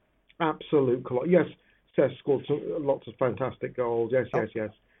colossus. Absolute colossus. Yes, Seth scored lots of fantastic goals. Yes.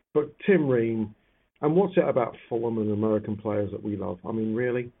 But Tim Ream, and what's it about Fulham and American players that we love? I mean,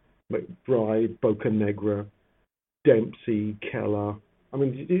 really? McBride, Bocanegra, Dempsey, Keller. I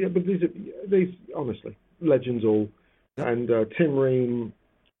mean, but these honestly, legends all. Yep. And Tim Ream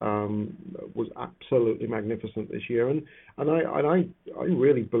was absolutely magnificent this year. And I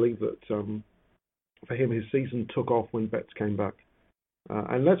really believe that for him, his season took off when Betts came back.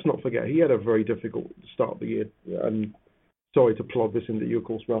 And let's not forget, he had a very difficult start of the year. And sorry to plod this into you, of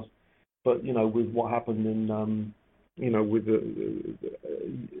course, Russ, but, with what happened in, with the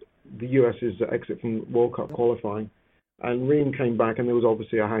US's exit from World Cup qualifying, and Ream came back, and there was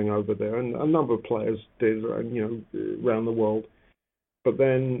obviously a hangover there, and a number of players did, around the world. But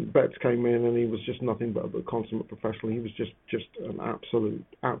then Betts came in, and he was just nothing but a consummate professional. He was just an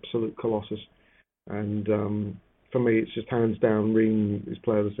absolute colossus. And for me, it's just hands down, Ream is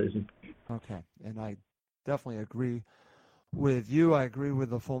player of the season. Okay, and I definitely agree with you. I agree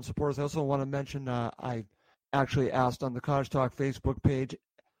with the Fulham supporters. I also want to mention I actually asked on the Cottage Talk Facebook page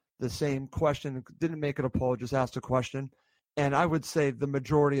the same question. Didn't make it a poll, just asked a question. And I would say the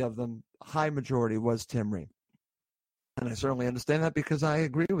majority of them, high majority, was Tim Ream. And I certainly understand that because I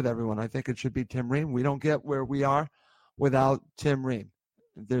agree with everyone. I think it should be Tim Ream. We don't get where we are without Tim Ream.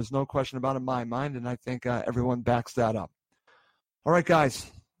 There's no question about it in my mind, and I think everyone backs that up. All right, guys.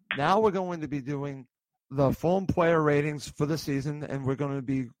 Now we're going to be doing the Fulham player ratings for the season, and we're going to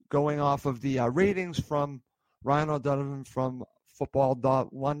be going off of the ratings from Ryan O'Donovan from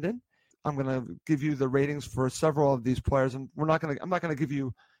Football.London. I'm going to give you the ratings for several of these players, and I'm not going to give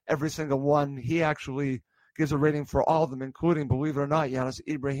you every single one. He actually gives a rating for all of them, including, believe it or not, Giannis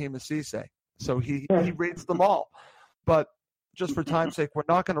Ibrahima Cisse. So he rates them all. But just for time's sake, we're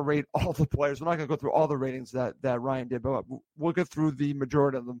not going to rate all the players. We're not going to go through all the ratings that Ryan did, but we'll get through the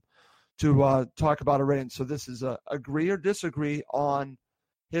majority of them to talk about a rating. So this is agree or disagree on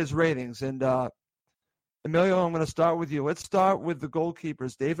his ratings. And Emilio, I'm going to start with you. Let's start with the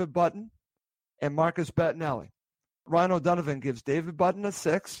goalkeepers, David Button and Marcus Bettinelli. Ryan O'Donovan gives David Button a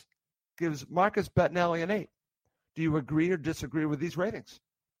 6, gives Marcus Bettinelli an 8. Do you agree or disagree with these ratings?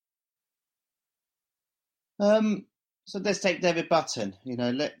 So let's take David Button.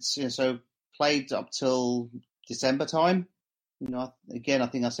 So played up till December time. Again, I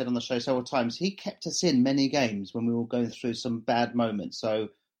think I said on the show several times, he kept us in many games when we were going through some bad moments. So,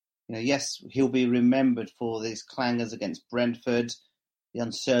 yes, he'll be remembered for these clangers against Brentford, the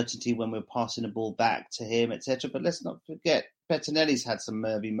uncertainty when we're passing the ball back to him, etc. But let's not forget, Bettinelli's had some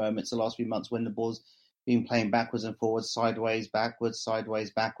nervy moments the last few months when the ball's been playing backwards and forwards, sideways, backwards.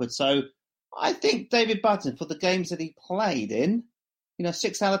 So I think David Button, for the games that he played in,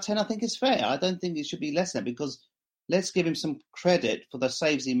 6 out of 10, I think is fair. I don't think it should be less than that because let's give him some credit for the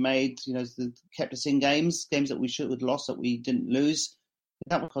saves he made, kept us in games that we should have lost, that we didn't lose.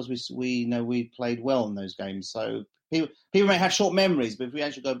 That was because we played well in those games. So people may have short memories, but if we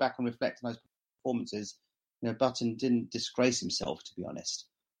actually go back and reflect on those performances, Button didn't disgrace himself, to be honest.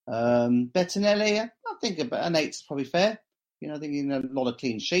 Bettinelli, I think about an 8 is probably fair. I think a lot of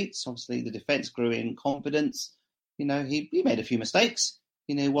clean sheets. Obviously, the defence grew in confidence. He made a few mistakes.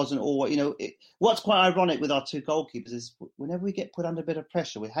 It wasn't all. What's quite ironic with our two goalkeepers is whenever we get put under a bit of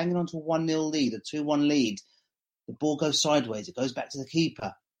pressure, we're hanging on to a 1-0 lead, a 2-1 lead. The ball goes sideways. It goes back to the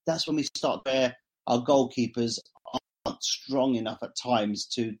keeper. That's when we start where our goalkeepers aren't strong enough at times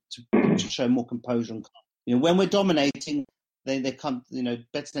to show more composure. And when we're dominating, they come.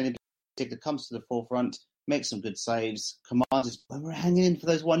 Bettinelli in particular comes to the forefront, makes some good saves, commands us. When we're hanging in for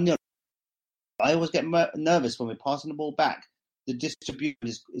those 1-0, I always get nervous when we're passing the ball back. The distribution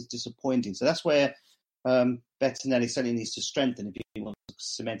is disappointing. So that's where Bettinelli certainly needs to strengthen if he wants to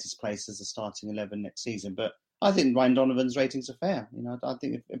cement his place as a starting 11 next season. But I think Ryan Donovan's ratings are fair. I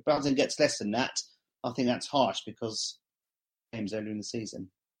think if Button gets less than that, I think that's harsh because games earlier in the season.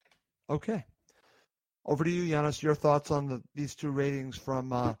 Okay. Over to you, Giannis. Your thoughts on these two ratings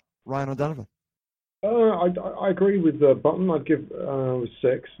from Ryan O'Donovan? I agree with Button. I'd give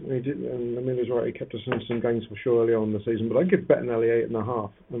 6. He did, and Emilio's right. He kept us in some games for sure early on in the season. But I'd give Bettinelli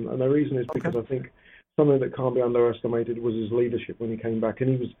 8.5. And the reason is because I think something that can't be underestimated was his leadership when he came back,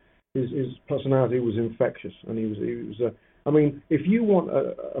 and he was his personality was infectious, and he was. If you want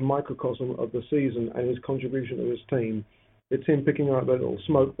a microcosm of the season and his contribution to his team, it's him picking up that little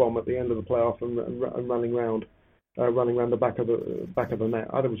smoke bomb at the end of the playoff and running around the back of the net.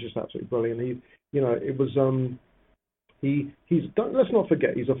 I thought it was just absolutely brilliant. It was. He's. Let's not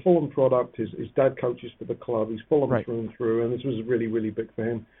forget, he's a Fulham product. His dad coaches for the club. He's Fulham through and through, and this was really, really big for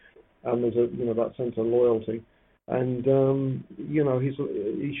him. And there's that sense of loyalty, and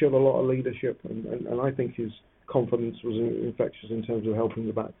he showed a lot of leadership, and I think his confidence was infectious in terms of helping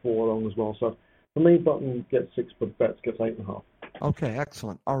the back four along as well. So for me, Button gets 6, but Betts gets 8.5. Okay,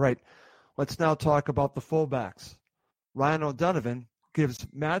 excellent. All right, let's now talk about the fullbacks. Ryan O'Donovan gives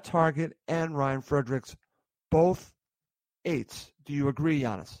Matt Targett and Ryan Fredericks both 8s. Do you agree,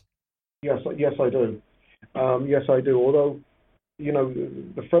 Giannis? Yes, I do. Yes, I do. Although,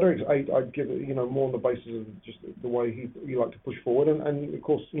 the Fredericks 8, I'd give it, more on the basis of just the way he liked to push forward. And of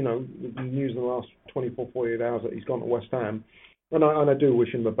course, the news in the last 24, 48 hours that he's gone to West Ham. And I do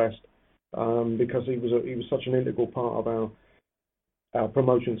wish him the best because he was such an integral part of our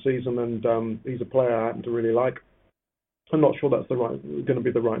promotion season, and he's a player I happen to really like. I'm not sure that's going to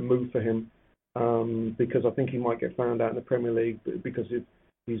be the right move for him because I think he might get found out in the Premier League because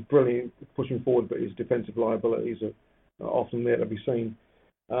he's brilliant pushing forward, but his defensive liabilities are often there to be seen.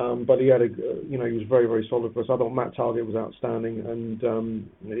 But he had he was very, very solid for us. I thought Matt Targett was outstanding, and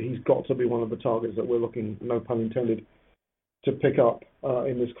he's got to be one of the targets that we're looking, no pun intended, to pick up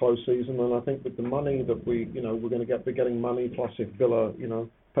in this close season. And I think with the money that we're going to be getting money, plus if Villa,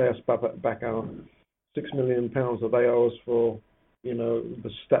 pay us back our £6 million that they owe us for,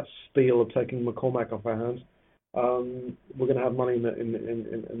 the steal of taking McCormack off our hands, we're going to have money in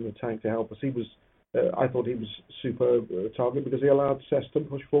the tank to help us. I thought he was superb target because he allowed Cess to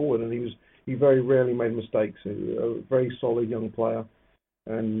push forward, and he very rarely made mistakes. A very solid young player,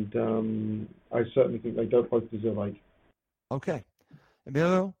 and I certainly think they both deserve 8. Okay,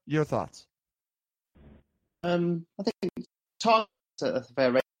 Emilio, your thoughts? I think Target's a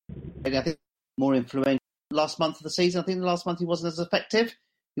fair rating. I think more influential last month of the season. I think the last month he wasn't as effective.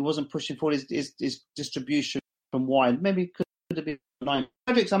 He wasn't pushing forward his distribution from wide. Maybe could have been 9.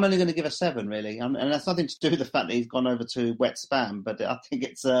 Fredericks, I'm only going to give a 7, really, and that's nothing to do with the fact that he's gone over to wet spam. But I think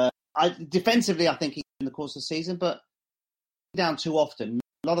it's defensively, I think he's in the course of the season, but down too often.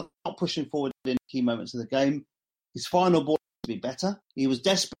 A lot of not pushing forward in key moments of the game. His final ball to be better. He was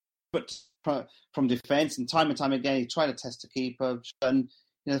desperate from defence, and time again he tried to test the keeper. And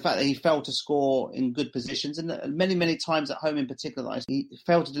the fact that he failed to score in good positions, and many times at home in particular, he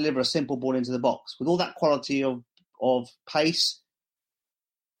failed to deliver a simple ball into the box. With all that quality of pace,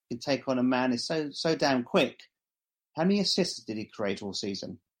 he can take on a man is so damn quick. How many assists did he create all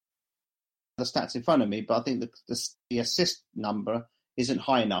season? The stats in front of me, but I think the assist number isn't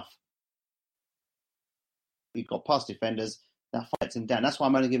high enough. We've got past defenders that fights him down. That's why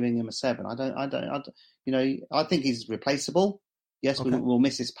I'm only giving him a 7. I think he's replaceable. Yes, okay. We'll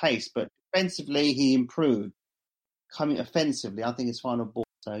miss his pace, but defensively he improved. Coming offensively, I think his final ball.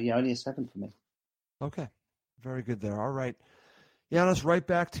 So only a 7 for me. Okay, very good there. All right, Giannis, right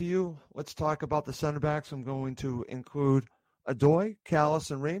back to you. Let's talk about the center backs. I'm going to include Odoi,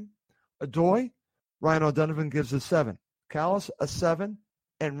 Callas, and Ream. Odoi, Ryan O'Donovan gives a 7. Callas a 7,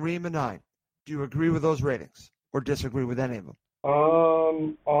 and Ream a 9. Do you agree with those ratings or disagree with any of them?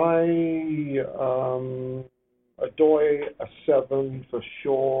 Odoi a 7 for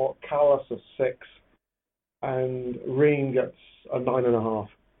sure, Callas a 6, and Ream gets a 9.5.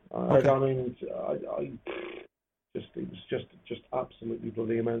 Okay. I mean, it was just absolutely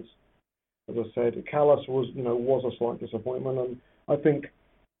bloody immense. As I said, Callas was a slight disappointment, and I think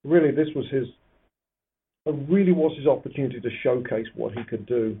really this was his opportunity to showcase what he could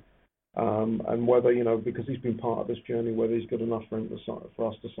do. And whether, because he's been part of this journey, whether he's good enough for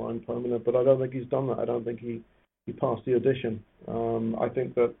us to sign permanent. But I don't think he's done that. I don't think he passed the audition. I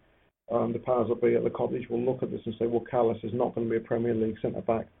think that the powers that be at the Cottage will look at this and say, well, Callas is not going to be a Premier League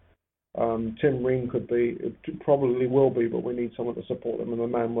centre-back. Tim Ream probably will be, but we need someone to support them, and the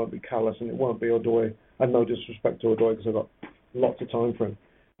man won't be Callas, and it won't be Odoi. And no disrespect to Odoi, because I've got lots of time for him.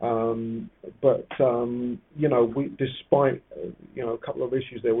 We, despite a couple of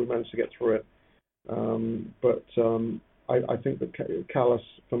issues there, we managed to get through it. I think that Callas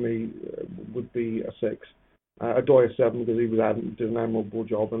for me would be a 6. Odoi a 7 because he did an admirable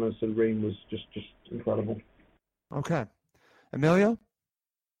job, and as I said, Ream was just incredible. Okay, Emilio.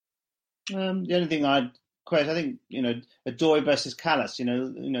 The only thing I'd question, I think Odoi versus Callas.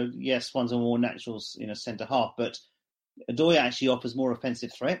 Yes, one's a more natural centre half, but Odoi actually offers more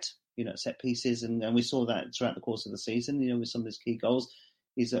offensive threat, set pieces, and we saw that throughout the course of the season, with some of his key goals.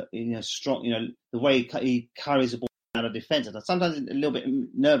 He's strong, the way he carries the ball out of defence, and sometimes a little bit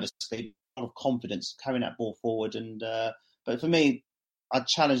nervously, a lot of confidence carrying that ball forward. And but for me, I'd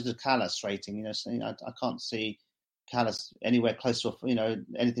challenge the Callas rating. I can't see Callas anywhere close to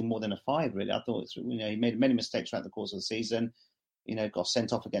anything more than a 5. Really, I thought he made many mistakes throughout the course of the season. Got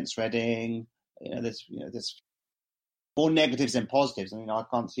sent off against Reading. There's more negatives than positives. I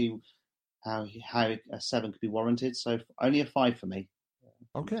can't see how a 7 could be warranted. So only a 5 for me.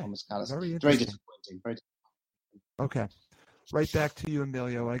 Okay. Thomas Callas. Very disappointing. Very disappointing. Okay. Right back to you,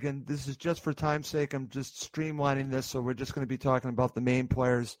 Emilio. Again, this is just for time's sake. I'm just streamlining this, so we're just going to be talking about the main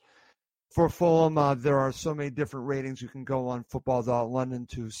players. For Fulham, there are so many different ratings. You can go on football.london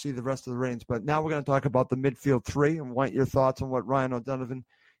to see the rest of the ratings. But now we're going to talk about the midfield 3 and want your thoughts on what Ryan O'Donovan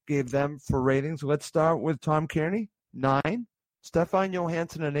gave them for ratings. Let's start with Tom Kearney, 9. Stefan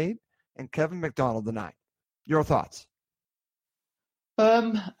Johansson an 8, and Kevin McDonald a 9. Your thoughts?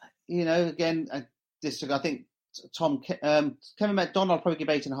 Again, I think Kevin McDonald, I'll probably give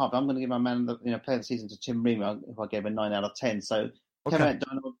 8.5. I'm going to give my man, player of the season to Tim Reamer if I gave a 9 out of 10. So okay. Kevin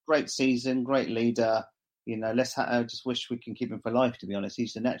McDonald, great season, great leader. Let's just wish we can keep him for life, to be honest.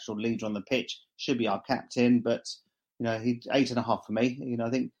 He's the natural leader on the pitch, should be our captain, but, he 8.5 for me. I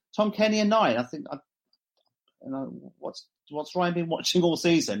think Tom Kenny a 9. I think, what's Ryan been watching all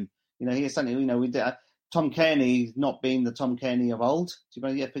season? He is something, we did. Tom Cairney not being the Tom Cairney of old.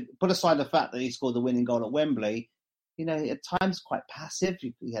 Put aside the fact that he scored the winning goal at Wembley, at times quite passive.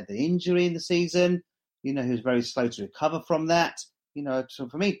 He had the injury in the season. He was very slow to recover from that. So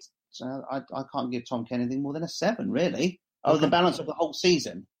for me, I can't give Tom Cairney anything more than a 7, really. Okay. The balance of the whole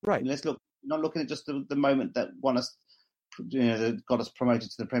season. Right. Let's look. Not looking at just the moment that won us, that got us promoted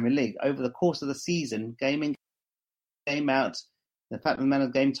to the Premier League. Over the course of the season, game in, game out. The fact that the amount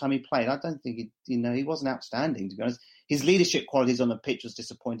of game time he played, I don't think he wasn't outstanding, to be honest. His leadership qualities on the pitch was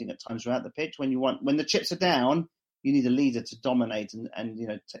disappointing at times throughout the pitch. When the chips are down, you need a leader to dominate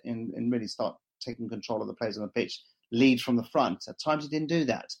and really start taking control of the players on the pitch, lead from the front. At times he didn't do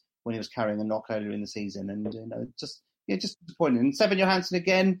that when he was carrying a knock earlier in the season, and just disappointing. And Stefan Johansson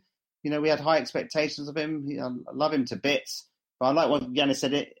again, we had high expectations of him. I love him to bits, but I like what Yanis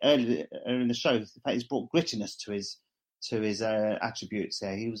said earlier in the show. In fact, he's brought grittiness to his attributes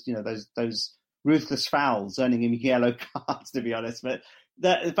there. He was, those ruthless fouls earning him yellow cards, to be honest. But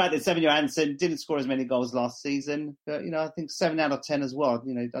the fact that Stefan Johansson didn't score as many goals last season, but, I think 7 out of 10 as well. I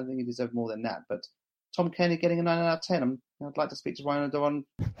don't think he deserved more than that. But Tom Cairney getting a 9 out of 10. I'd like to speak to Ryan O'Donovan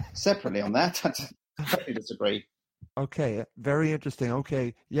separately on that. I totally disagree. Okay, very interesting.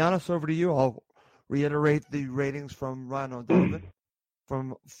 Okay, Yanis, over to you. I'll reiterate the ratings from Ryan O'Donovan.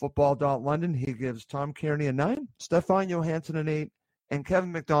 From Football.London, he gives Tom Cairney a 9, Stefan Johansson an 8, and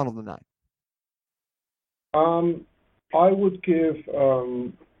Kevin McDonald a 9. I would give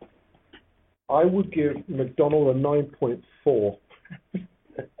McDonald a 9.4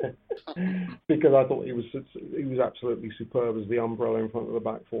 because I thought he was absolutely superb as the umbrella in front of the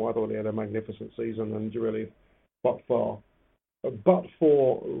back four. I thought he had a magnificent season, and really, but for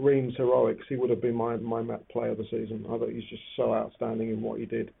Ream's heroics, he would have been my player of the season. I thought he's just so outstanding in what he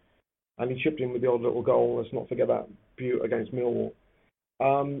did. And he chipped in with the odd little goal. Let's not forget that beaut against Millwall.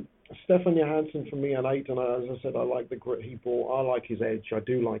 Stefan Johansson for me an 8, and as I said, I like the grit he brought. I like his edge. I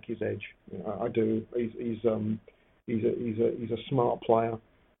do like his edge. I do. He's a smart player,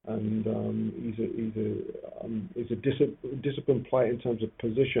 and he's a disciplined player in terms of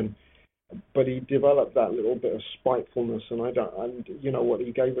position. But he developed that little bit of spitefulness, and you know what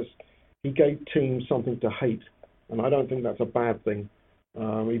he gave us? He gave teams something to hate, and I don't think that's a bad thing.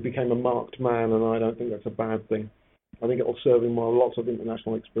 He became a marked man, and I don't think that's a bad thing. I think it will serve him well. Lots of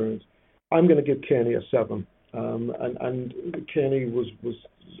international experience. I'm going to give Cairney a 7, and Cairney was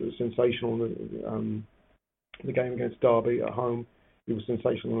sensational in the game against Derby at home. He was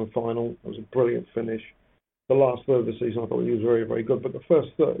sensational in the final. It was a brilliant finish. The last third of the season, I thought he was very, very good, but the first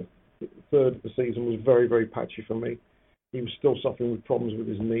third of the season was very, very patchy for me. He was still suffering with problems with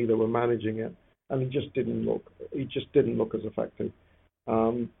his knee. They were managing it, and he just didn't look as effective.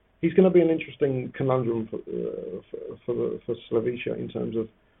 He's going to be an interesting conundrum for Slavica in terms of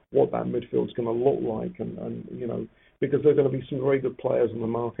what that midfield's going to look like, and you know, because there are going to be some very good players in the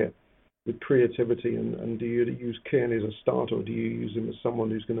market with creativity, and do you use Cairney as a starter, or do you use him as someone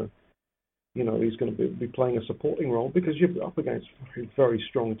who's going to, you know, he's going to be playing a supporting role, because you're up against very, very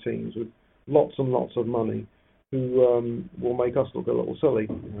strong teams with lots and lots of money who will make us look a little silly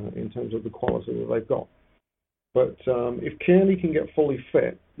in terms of the quality that they've got. But if Cairney can get fully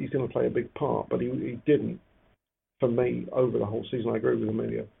fit, he's going to play a big part, but he didn't for me over the whole season. I agree with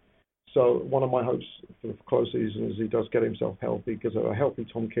Emilio. So one of my hopes for the close season is he does get himself healthy, because a healthy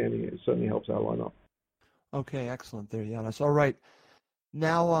Tom Cairney, it certainly helps our lineup. Okay, excellent there, Yanis. All right.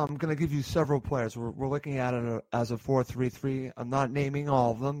 Now I'm going to give you several players. We're looking at it as a 4-3-3. I'm not naming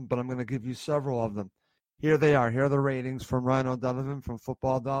all of them, but I'm going to give you several of them. Here they are. Here are the ratings from Ryan O'Donovan from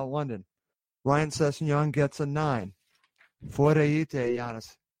Football.London. Ryan Sessegnon gets a 9. Fodeite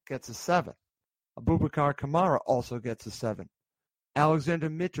Yanis gets a 7. Abubakar Kamara also gets a 7. Alexander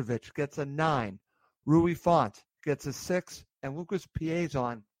Mitrovic gets a 9. Rui Font gets a 6. And Lucas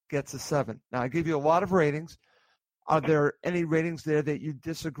Piazon gets a 7. Now, I give you a lot of ratings. Are there any ratings there that you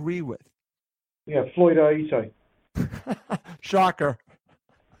disagree with? Yeah, Floyd Aite. Shocker.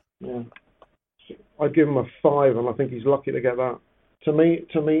 Yeah. I'd give him a 5, and I think he's lucky to get that. To me,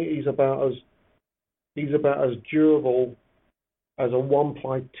 he's about as durable as a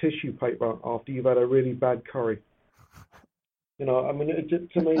one-ply tissue paper after you've had a really bad curry. You know, I mean,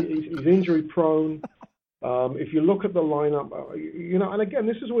 to me, he's injury prone. If you look at the lineup, you know, and again,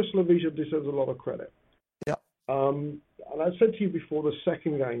 this is where Slavisa deserves a lot of credit. Yeah. And I said to you before the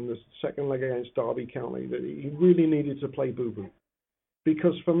second leg against Derby County, that he really needed to play Boo Boo.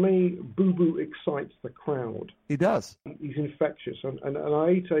 Because for me, Boo Boo excites the crowd. He does. He's infectious. And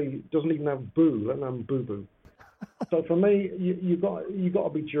Aita doesn't even have Boo, let alone Boo Boo. So for me, you got to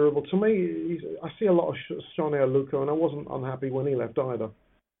be durable. To me, I see a lot of Sone Aluko, and I wasn't unhappy when he left either.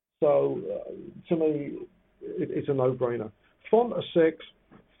 So to me, it's a no-brainer. Font a 6.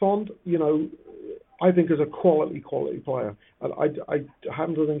 Font, you know, I think is a quality player. And I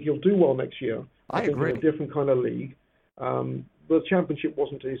happen to think he'll do well next year. I agree. In a different kind of league. The championship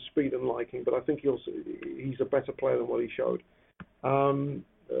wasn't to his speed and liking, but I think he's a better player than what he showed.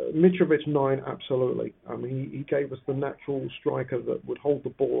 Mitrovic 9, absolutely. I mean, he gave us the natural striker that would hold the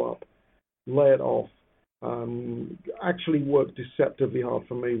ball up, lay it off, actually worked deceptively hard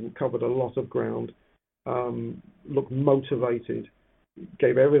for me, covered a lot of ground, looked motivated,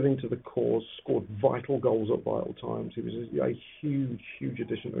 gave everything to the cause, scored vital goals at vital times. He was a huge, huge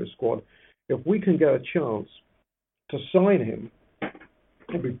addition to his squad. If we can get a chance to sign him,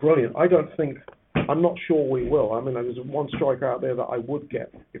 it'd be brilliant. I'm not sure we will. I mean, there's one striker out there that I would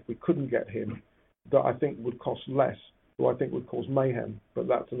get if we couldn't get him, that I think would cost less, who I think would cause mayhem. But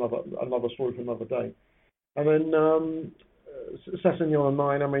that's another story for another day. And then Sessegnon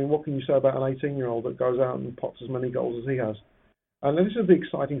 9. I mean, what can you say about an 18-year-old that goes out and pots as many goals as he has? And this is the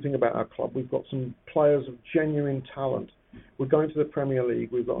exciting thing about our club. We've got some players of genuine talent. We're going to the Premier League.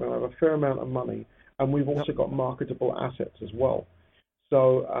 We've got a fair amount of money, and we've also got marketable assets as well.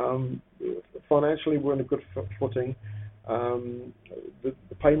 So financially, we're in a good footing. The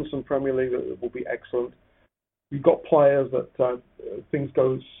payments in Premier League will be excellent. We've got players that things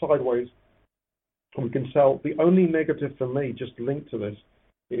go sideways, and we can sell. The only negative for me, just linked to this,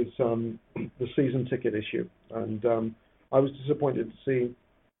 is the season ticket issue. And I was disappointed to see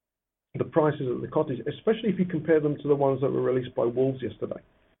the prices at the Cottage, especially if you compare them to the ones that were released by Wolves yesterday.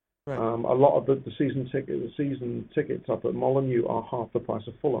 Right. A lot of the season tickets up at Molineux are half the price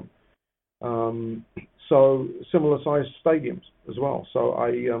of Fulham. So similar sized stadiums as well. So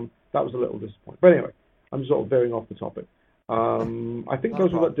that was a little disappointing. But anyway, I'm sort of veering off the topic. I think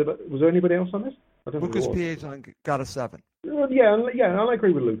those were. Was there anybody else on this? Lucas Piazon got a 7. Yeah, and I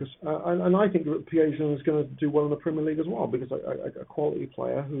agree with Lucas. And I think that Piazon is going to do well in the Premier League as well, because a quality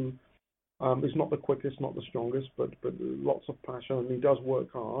player who is not the quickest, not the strongest, but lots of passion, and he does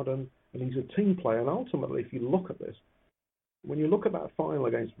work hard, and he's a team player. And ultimately, if you look at this, when you look at that final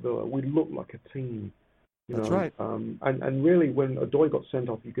against Villa, we look like a team. That's right. And really, when Odoi got sent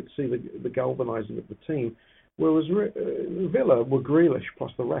off, you could see the galvanising of the team. Whereas Villa were Grealish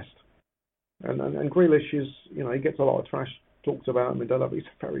plus the rest. And Grealish is, you know, he gets a lot of trash talked about him in Delaware. He's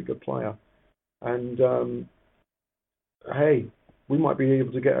a very good player. And, hey, we might be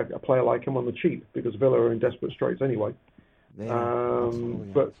able to get a player like him on the cheap, because Villa are in desperate straits anyway.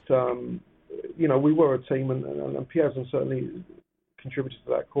 But, you know, we were a team, and Piazon certainly contributed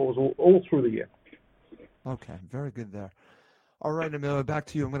to that cause all through the year. Okay, very good there. All right, Emilio, back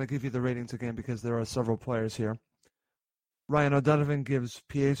to you. I'm going to give you the ratings again because there are several players here. Ryan O'Donovan gives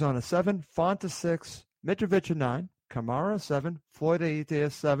Piazon a 7, Font a 6, Mitrovic a 9, Kamara a 7, Floyd Aite a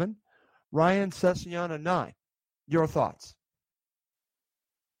 7, Ryan Sessegnon a 9. Your thoughts?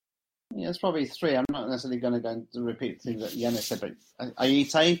 Yeah, it's probably 3. I'm not necessarily going to go and repeat things that Yannis said, but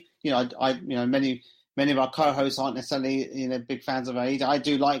Aite, you know, many of our co-hosts aren't necessarily, you know, big fans of Aite. I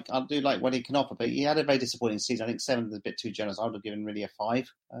do like what he can offer, but he had a very disappointing season. I think 7 is a bit too generous. I would have given really a 5.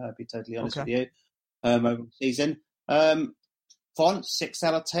 To be totally honest with you, over the season. Font 6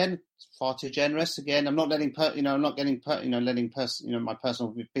 out of 10, far too generous. Again, I'm not letting my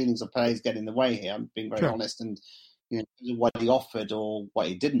personal feelings of players get in the way here. I'm being very honest, and you know, what he offered or what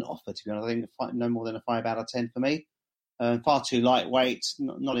he didn't offer. To be honest, I think no more than a 5 out of 10 for me. Far too lightweight,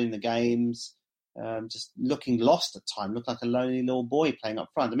 not in the games. Just looking lost at times. Looked like a lonely little boy playing up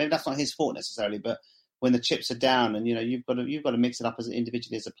front. And maybe that's not his fault necessarily, but when the chips are down, and you know you've got to mix it up as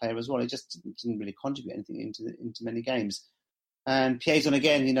individually as a player as well. It just didn't really contribute anything into many games. And Piazon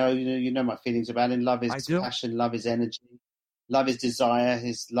again, you know my feelings about him. Love his passion, love his energy, love his desire,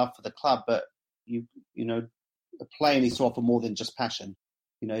 his love for the club. But you know, a player needs to offer more than just passion.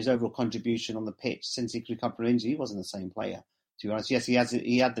 You know, his overall contribution on the pitch since he recovered from injury, he wasn't the same player. To be honest, yes, he had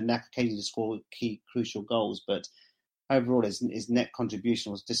the knack occasionally to score key crucial goals, but overall his net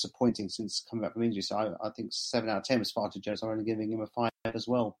contribution was disappointing since coming back from injury. So I think 7 out of 10 was far too generous. I'm only giving him a 5 as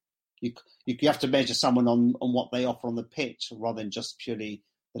well. You have to measure someone on what they offer on the pitch rather than just purely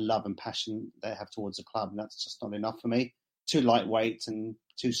the love and passion they have towards the club, and that's just not enough for me. too lightweight and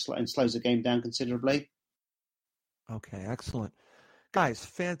slows the game down considerably. Okay, excellent. Guys,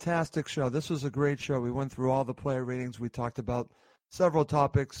 fantastic show. This was a great show. We went through all the player ratings. We talked about several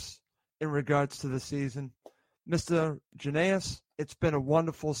topics in regards to the season. Mr. Janaeus, it's been a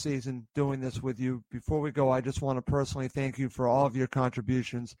wonderful season doing this with you. Before we go, I just want to personally thank you for all of your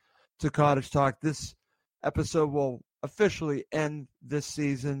contributions to Cottage Talk. This episode will officially end this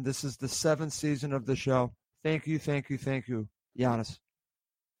season. This is the 7th season of the show. Thank you, Giannis.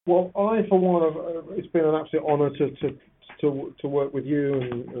 Well, I, for one, it's been an absolute honour to work with you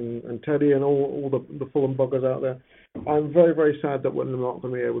and Teddy and all the Fulham buggers out there. I'm very, very sad that we're not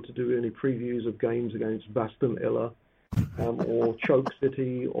going to be able to do any previews of games against Aston Villa or Choke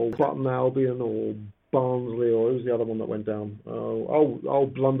City or Button Albion or Barnsley, or who's the other one that went down?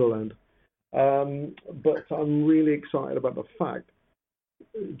 Blunderland. But I'm really excited about the fact,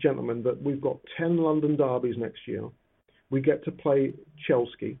 gentlemen, that we've got 10 London derbies next year. We get to play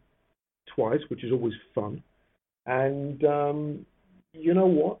Chelsea twice, which is always fun. And you know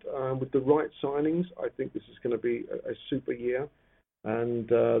what? With the right signings, I think this is going to be a super year. And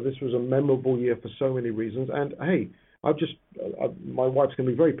this was a memorable year for so many reasons. And hey, my wife's going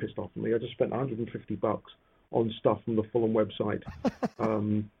to be very pissed off at me. I just spent $150 on stuff from the Fulham website.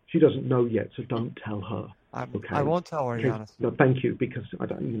 She doesn't know yet, so don't tell her. Okay? I won't tell her, Giannis. No, thank you, because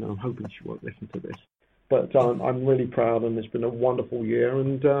I'm hoping she won't listen to this. But I'm really proud, and it's been a wonderful year.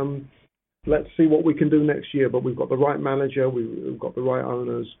 And let's see what we can do next year. But we've got the right manager, we've got the right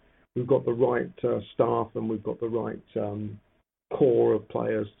owners, we've got the right staff, and we've got the right core of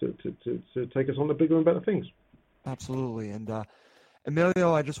players to take us on to bigger and better things. Absolutely. And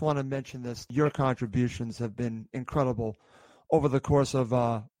Emilio, I just want to mention this. Your contributions have been incredible over the course of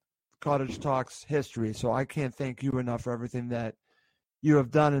Cottage Talk's history. So I can't thank you enough for everything that you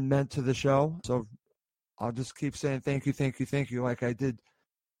have done and meant to the show. So I'll just keep saying thank you like I did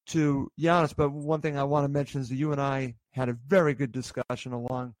to Giannis. But one thing I want to mention is that you and I had a very good discussion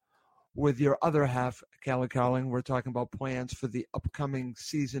along with your other half, Callie Cowling. We're talking about plans for the upcoming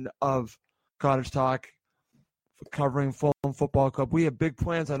season of Cottage Talk, covering Fulham Football Club. We have big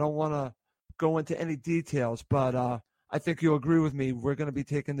plans. I don't want to go into any details, but I think you'll agree with me. We're going to be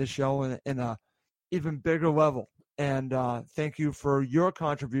taking this show in a even bigger level. And thank you for your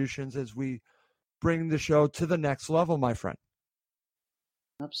contributions as we bring the show to the next level, my friend.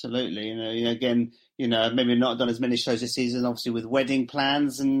 Absolutely. Again, maybe not done as many shows this season, obviously with wedding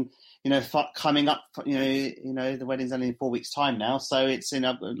plans and, coming up, the wedding's only in 4 weeks' time now. So it's,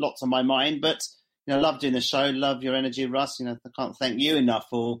 lots on my mind, but, love doing the show. Love your energy, Russ. I can't thank you enough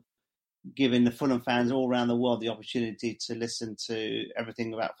for giving the Fulham fans all around the world the opportunity to listen to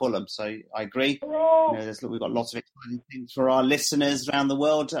everything about Fulham. So I agree. We've got lots of exciting things for our listeners around the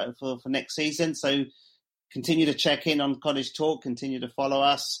world for next season. So continue to check in on Cottage Talk, continue to follow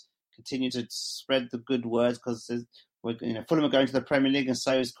us, continue to spread the good words, because Fulham are going to the Premier League and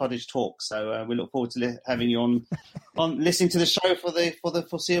so is Cottage Talk. So we look forward to having you on listening to the show for the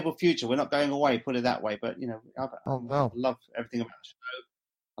foreseeable future. We're not going away, put it that way. But I love everything about the show.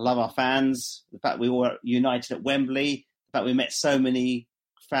 I love our fans. The fact we were united at Wembley. The fact we met so many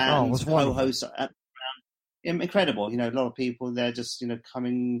fans, co-hosts at the ground. Incredible. A lot of people there just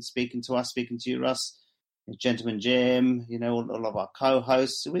coming, speaking to us, speaking to you, Russ. Gentleman Jim, all of our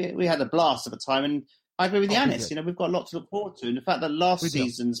co-hosts. We had a blast of a time, and I agree with Giannis. We've got a lot to look forward to, and the fact that last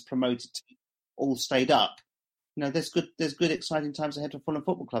season's promoted team all stayed up. There's good, exciting times ahead for Fulham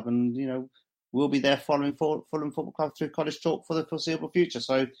Football Club, and we'll be there following Fulham Football Club through Cottage Talk for the foreseeable future.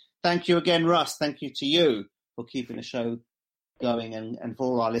 So thank you again, Russ. Thank you to you for keeping the show going, and for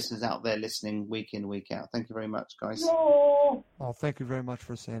all our listeners out there listening week in, week out. Thank you very much, guys. Oh, thank you very much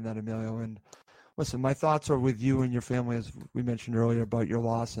for saying that, Emilio. And listen, my thoughts are with you and your family, as we mentioned earlier about your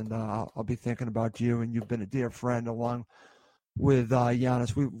loss, and I'll be thinking about you, and you've been a dear friend along with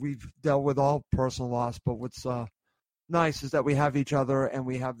Giannis. We've dealt with all personal loss, but what's nice is that we have each other and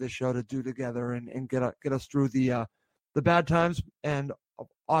we have this show to do together and get us through the bad times and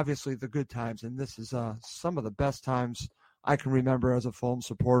obviously the good times. And this is some of the best times I can remember as a Fulham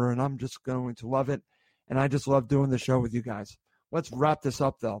supporter, and I'm just going to love it. And I just love doing the show with you guys. Let's wrap this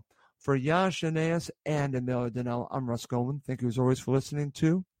up, though. For Giannis Janaeus and Emilio Dinello, I'm Russ Goldman. Thank you as always for listening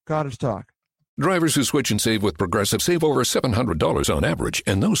to Cottage Talk. Drivers who switch and save with Progressive save over $700 on average,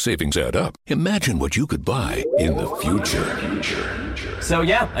 and those savings add up. Imagine what you could buy in the future. So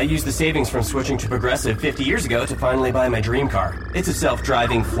yeah, I used the savings from switching to Progressive 50 years ago to finally buy my dream car. It's a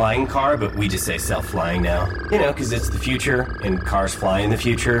self-driving flying car, but we just say self-flying now. Because it's the future, and cars fly in the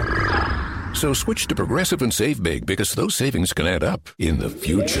future. So switch to Progressive and save big, because those savings can add up in the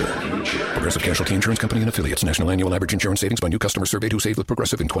future. Progressive Casualty Insurance Company and Affiliates. National annual average insurance savings by new customers surveyed who saved with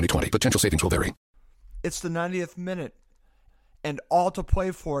Progressive in 2020. Potential savings will vary. It's the 90th minute, and all to play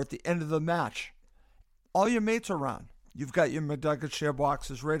for at the end of the match. All your mates are around. You've got your McNugget share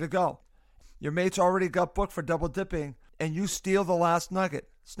boxes ready to go. Your mates already got booked for double dipping, and you steal the last nugget,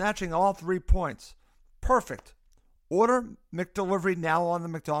 snatching all 3 points. Perfect. Order McDelivery now on the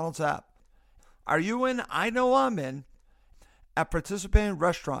McDonald's app. Are you in? I know I'm in. At participating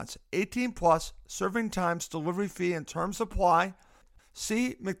restaurants, 18 plus, serving times, delivery fee, and terms apply.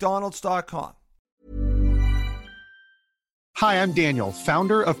 See McDonald's.com. Hi, I'm Daniel,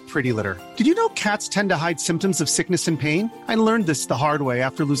 founder of Pretty Litter. Did you know cats tend to hide symptoms of sickness and pain? I learned this the hard way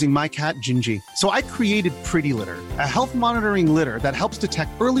after losing my cat, Gingy. So I created Pretty Litter, a health monitoring litter that helps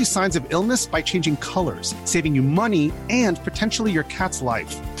detect early signs of illness by changing colors, saving you money and potentially your cat's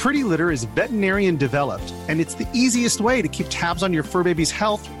life. Pretty Litter is veterinarian developed, and it's the easiest way to keep tabs on your fur baby's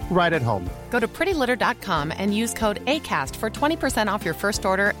health right at home. Go to prettylitter.com and use code ACAST for 20% off your first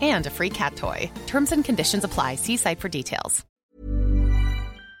order and a free cat toy. Terms and conditions apply. See site for details.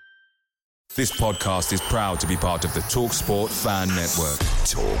 This podcast is proud to be part of the TalkSport Fan Network.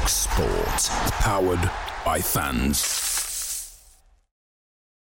 TalkSport. Powered by fans.